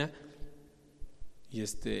una mina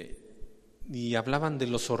y hablaban de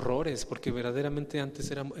los horrores, porque verdaderamente antes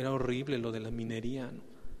era horrible lo de la minería, ¿no?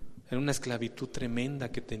 Era una esclavitud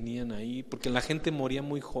tremenda que tenían ahí, porque la gente moría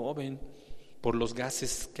muy joven por los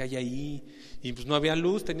gases que hay ahí, y pues no había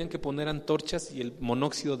luz, tenían que poner antorchas y el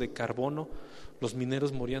monóxido de carbono. Los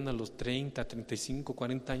mineros morían a los 30, 35,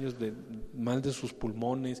 40 años de mal de sus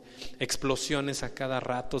pulmones, explosiones a cada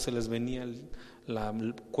rato, se les venía la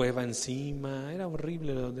cueva encima, era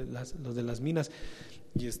horrible lo de las minas.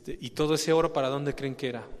 Y todo ese oro, ¿para dónde creen que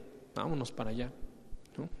era? Vámonos para allá,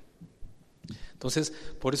 ¿no? Entonces,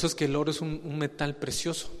 por eso es que el oro es un metal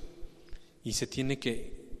precioso y se tiene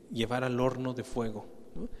que llevar al horno de fuego,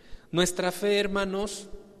 ¿no? Nuestra fe, hermanos,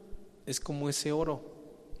 es como ese oro,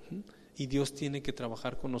 ¿sí? Y Dios tiene que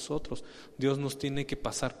trabajar con nosotros, Dios nos tiene que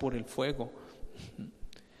pasar por el fuego.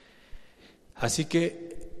 Así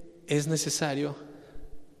que es necesario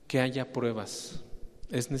que haya pruebas,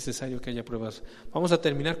 es necesario que haya pruebas. Vamos a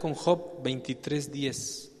terminar con Job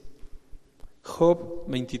 23:10. Job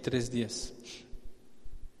 23:10.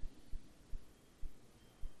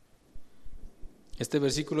 Este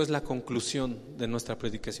versículo es la conclusión de nuestra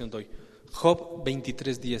predicación de hoy. Job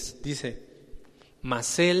 23:10 dice: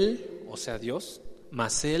 mas Él, o sea Dios,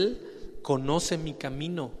 mas Él conoce mi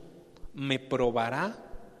camino, me probará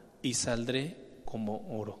y saldré como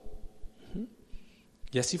oro.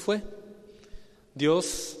 Y así fue.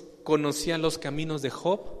 Dios conocía los caminos de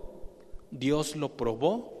Job, Dios lo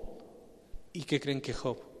probó. ¿Y qué creen que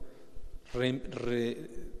Job?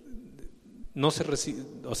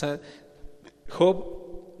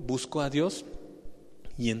 Job buscó a Dios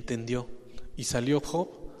y entendió, y salió Job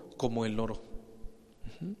como el oro.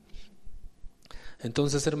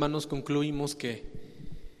 Entonces, hermanos, concluimos que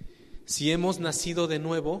si hemos nacido de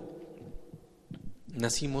nuevo,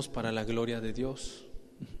 nacimos para la gloria de Dios.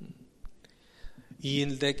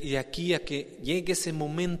 Y aquí a que llegue ese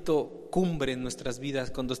momento cumbre en nuestras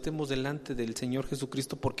vidas, cuando estemos delante del Señor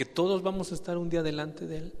Jesucristo, porque todos vamos a estar un día delante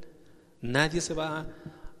de Él, nadie se va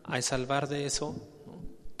a salvar de eso, ¿no?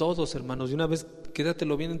 Todos, hermanos, de una vez,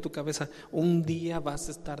 quédatelo bien en tu cabeza, un día vas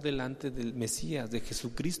a estar delante del Mesías, de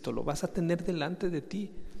Jesucristo, lo vas a tener delante de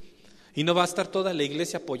ti, y no va a estar toda la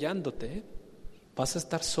iglesia apoyándote, ¿eh? Vas a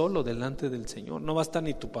estar solo delante del Señor. No va a estar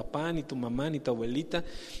ni tu papá, ni tu mamá, ni tu abuelita,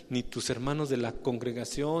 ni tus hermanos de la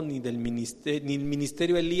congregación, ni del ministerio, ni el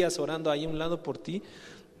ministerio Elías orando ahí a un lado por ti.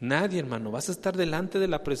 Nadie, hermano. Vas a estar delante de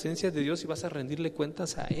la presencia de Dios y vas a rendirle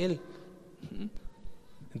cuentas a Él.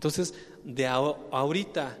 Entonces, de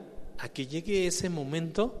ahorita a que llegue ese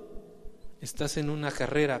momento, estás en una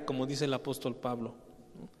carrera, como dice el apóstol Pablo,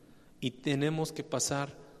 ¿no? Y tenemos que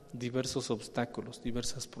pasar diversos obstáculos,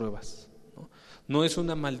 diversas pruebas. No es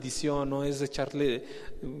una maldición, no es echarle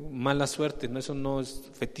mala suerte, no, eso no es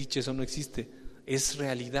fetiche, eso no existe, es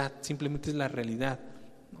realidad, simplemente es la realidad,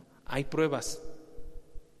 ¿no? Hay pruebas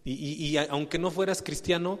y aunque no fueras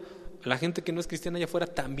cristiano, la gente que no es cristiana allá afuera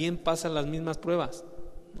también pasa las mismas pruebas,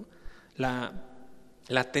 ¿no?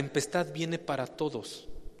 La tempestad viene para todos.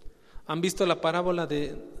 ¿Han visto la parábola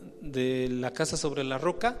de la casa sobre la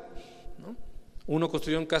roca? ¿No? Uno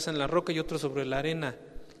construyó una casa en la roca y otro sobre la arena.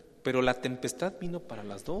 Pero la tempestad vino para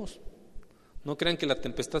las dos. No crean que la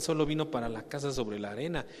tempestad solo vino para la casa sobre la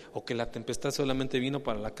arena, o que la tempestad solamente vino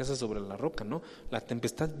para la casa sobre la roca, ¿no? La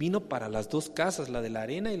tempestad vino para las dos casas, la de la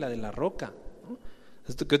arena y la de la roca, ¿no?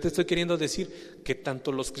 Esto que te estoy queriendo decir, que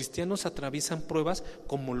tanto los cristianos atraviesan pruebas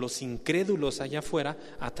como los incrédulos allá afuera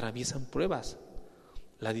atraviesan pruebas.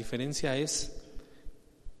 La diferencia es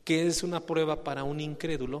qué es una prueba para un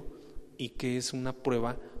incrédulo y qué es una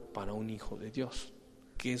prueba para un hijo de Dios.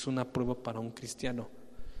 ¿Qué es una prueba para un cristiano?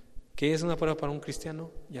 ¿Qué es una prueba para un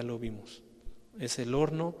cristiano? Ya lo vimos. Es el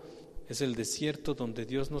horno, es el desierto donde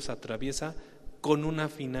Dios nos atraviesa con una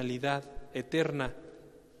finalidad eterna.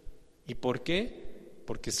 ¿Y por qué?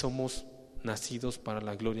 Porque somos nacidos para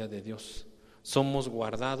la gloria de Dios. Somos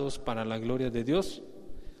guardados para la gloria de Dios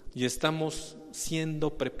y estamos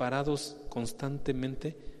siendo preparados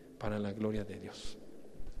constantemente para la gloria de Dios.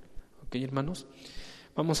 ¿Ok, hermanos?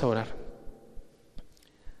 Vamos a orar.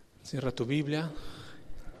 Cierra tu Biblia,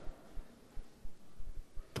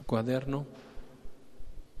 tu cuaderno.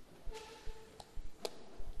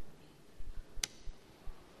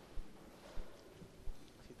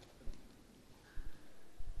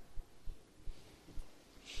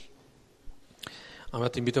 Ahora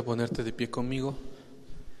te invito a ponerte de pie conmigo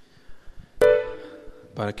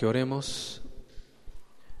para que oremos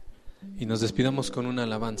y nos despidamos con una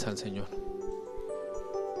alabanza al Señor.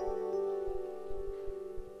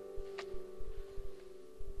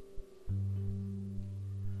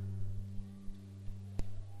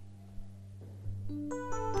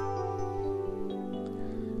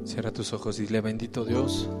 Cierra tus ojos y dile: bendito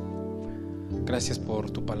Dios, gracias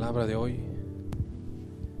por tu palabra de hoy,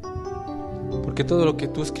 porque todo lo que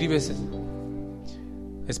tú escribes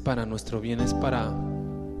es para nuestro bien, es para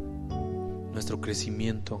nuestro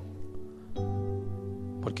crecimiento,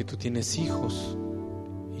 porque tú tienes hijos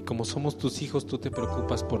y como somos tus hijos tú te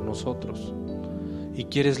preocupas por nosotros y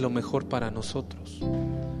quieres lo mejor para nosotros.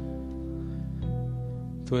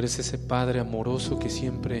 Tú eres ese Padre amoroso que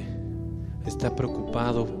siempre está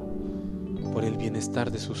preocupado por el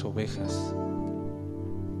bienestar de sus ovejas.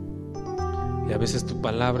 Y a veces tu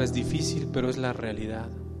palabra es difícil, pero es la realidad.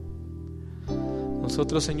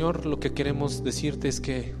 Nosotros, Señor, lo que queremos decirte es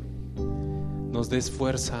que nos des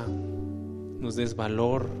fuerza, nos des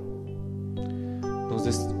valor, nos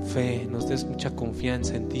des fe, nos des mucha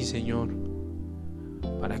confianza en ti, Señor,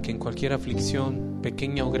 para que en cualquier aflicción,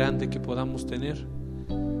 pequeña o grande que podamos tener,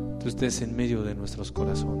 tú estés en medio de nuestros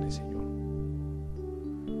corazones, Señor.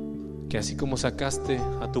 Que así como sacaste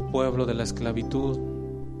a tu pueblo de la esclavitud,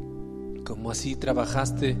 como así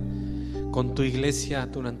trabajaste con tu iglesia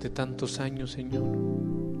durante tantos años, Señor,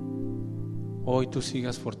 hoy tú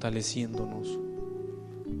sigas fortaleciéndonos,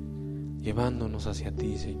 llevándonos hacia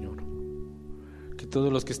ti, Señor. Que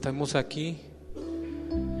todos los que estamos aquí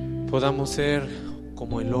podamos ser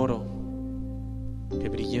como el oro, que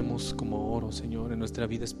brillemos como oro, Señor, en nuestra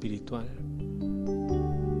vida espiritual.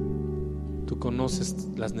 Tú conoces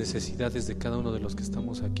las necesidades de cada uno de los que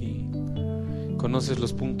estamos aquí, conoces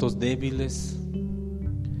los puntos débiles,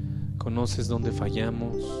 conoces dónde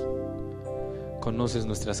fallamos, conoces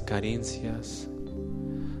nuestras carencias,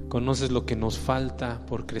 conoces lo que nos falta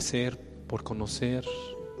por crecer, por conocer.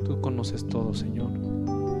 Tú conoces todo, Señor.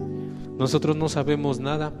 Nosotros no sabemos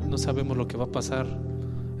nada, no sabemos lo que va a pasar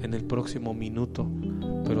en el próximo minuto,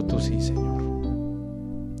 pero tú sí, Señor.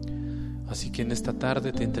 Así que en esta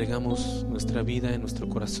tarde te entregamos nuestra vida, en nuestro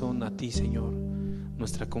corazón a ti, Señor,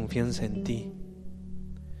 nuestra confianza en ti.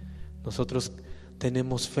 Nosotros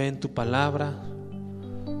tenemos fe en tu palabra,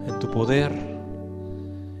 en tu poder,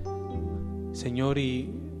 Señor, y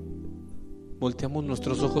volteamos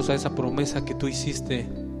nuestros ojos a esa promesa que tú hiciste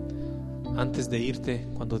antes de irte,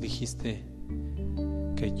 cuando dijiste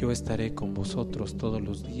que yo estaré con vosotros todos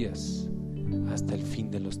los días hasta el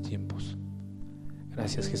fin de los tiempos.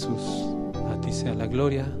 Gracias, Jesús. A ti sea la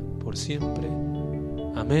gloria por siempre.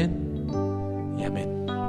 Amén y amén.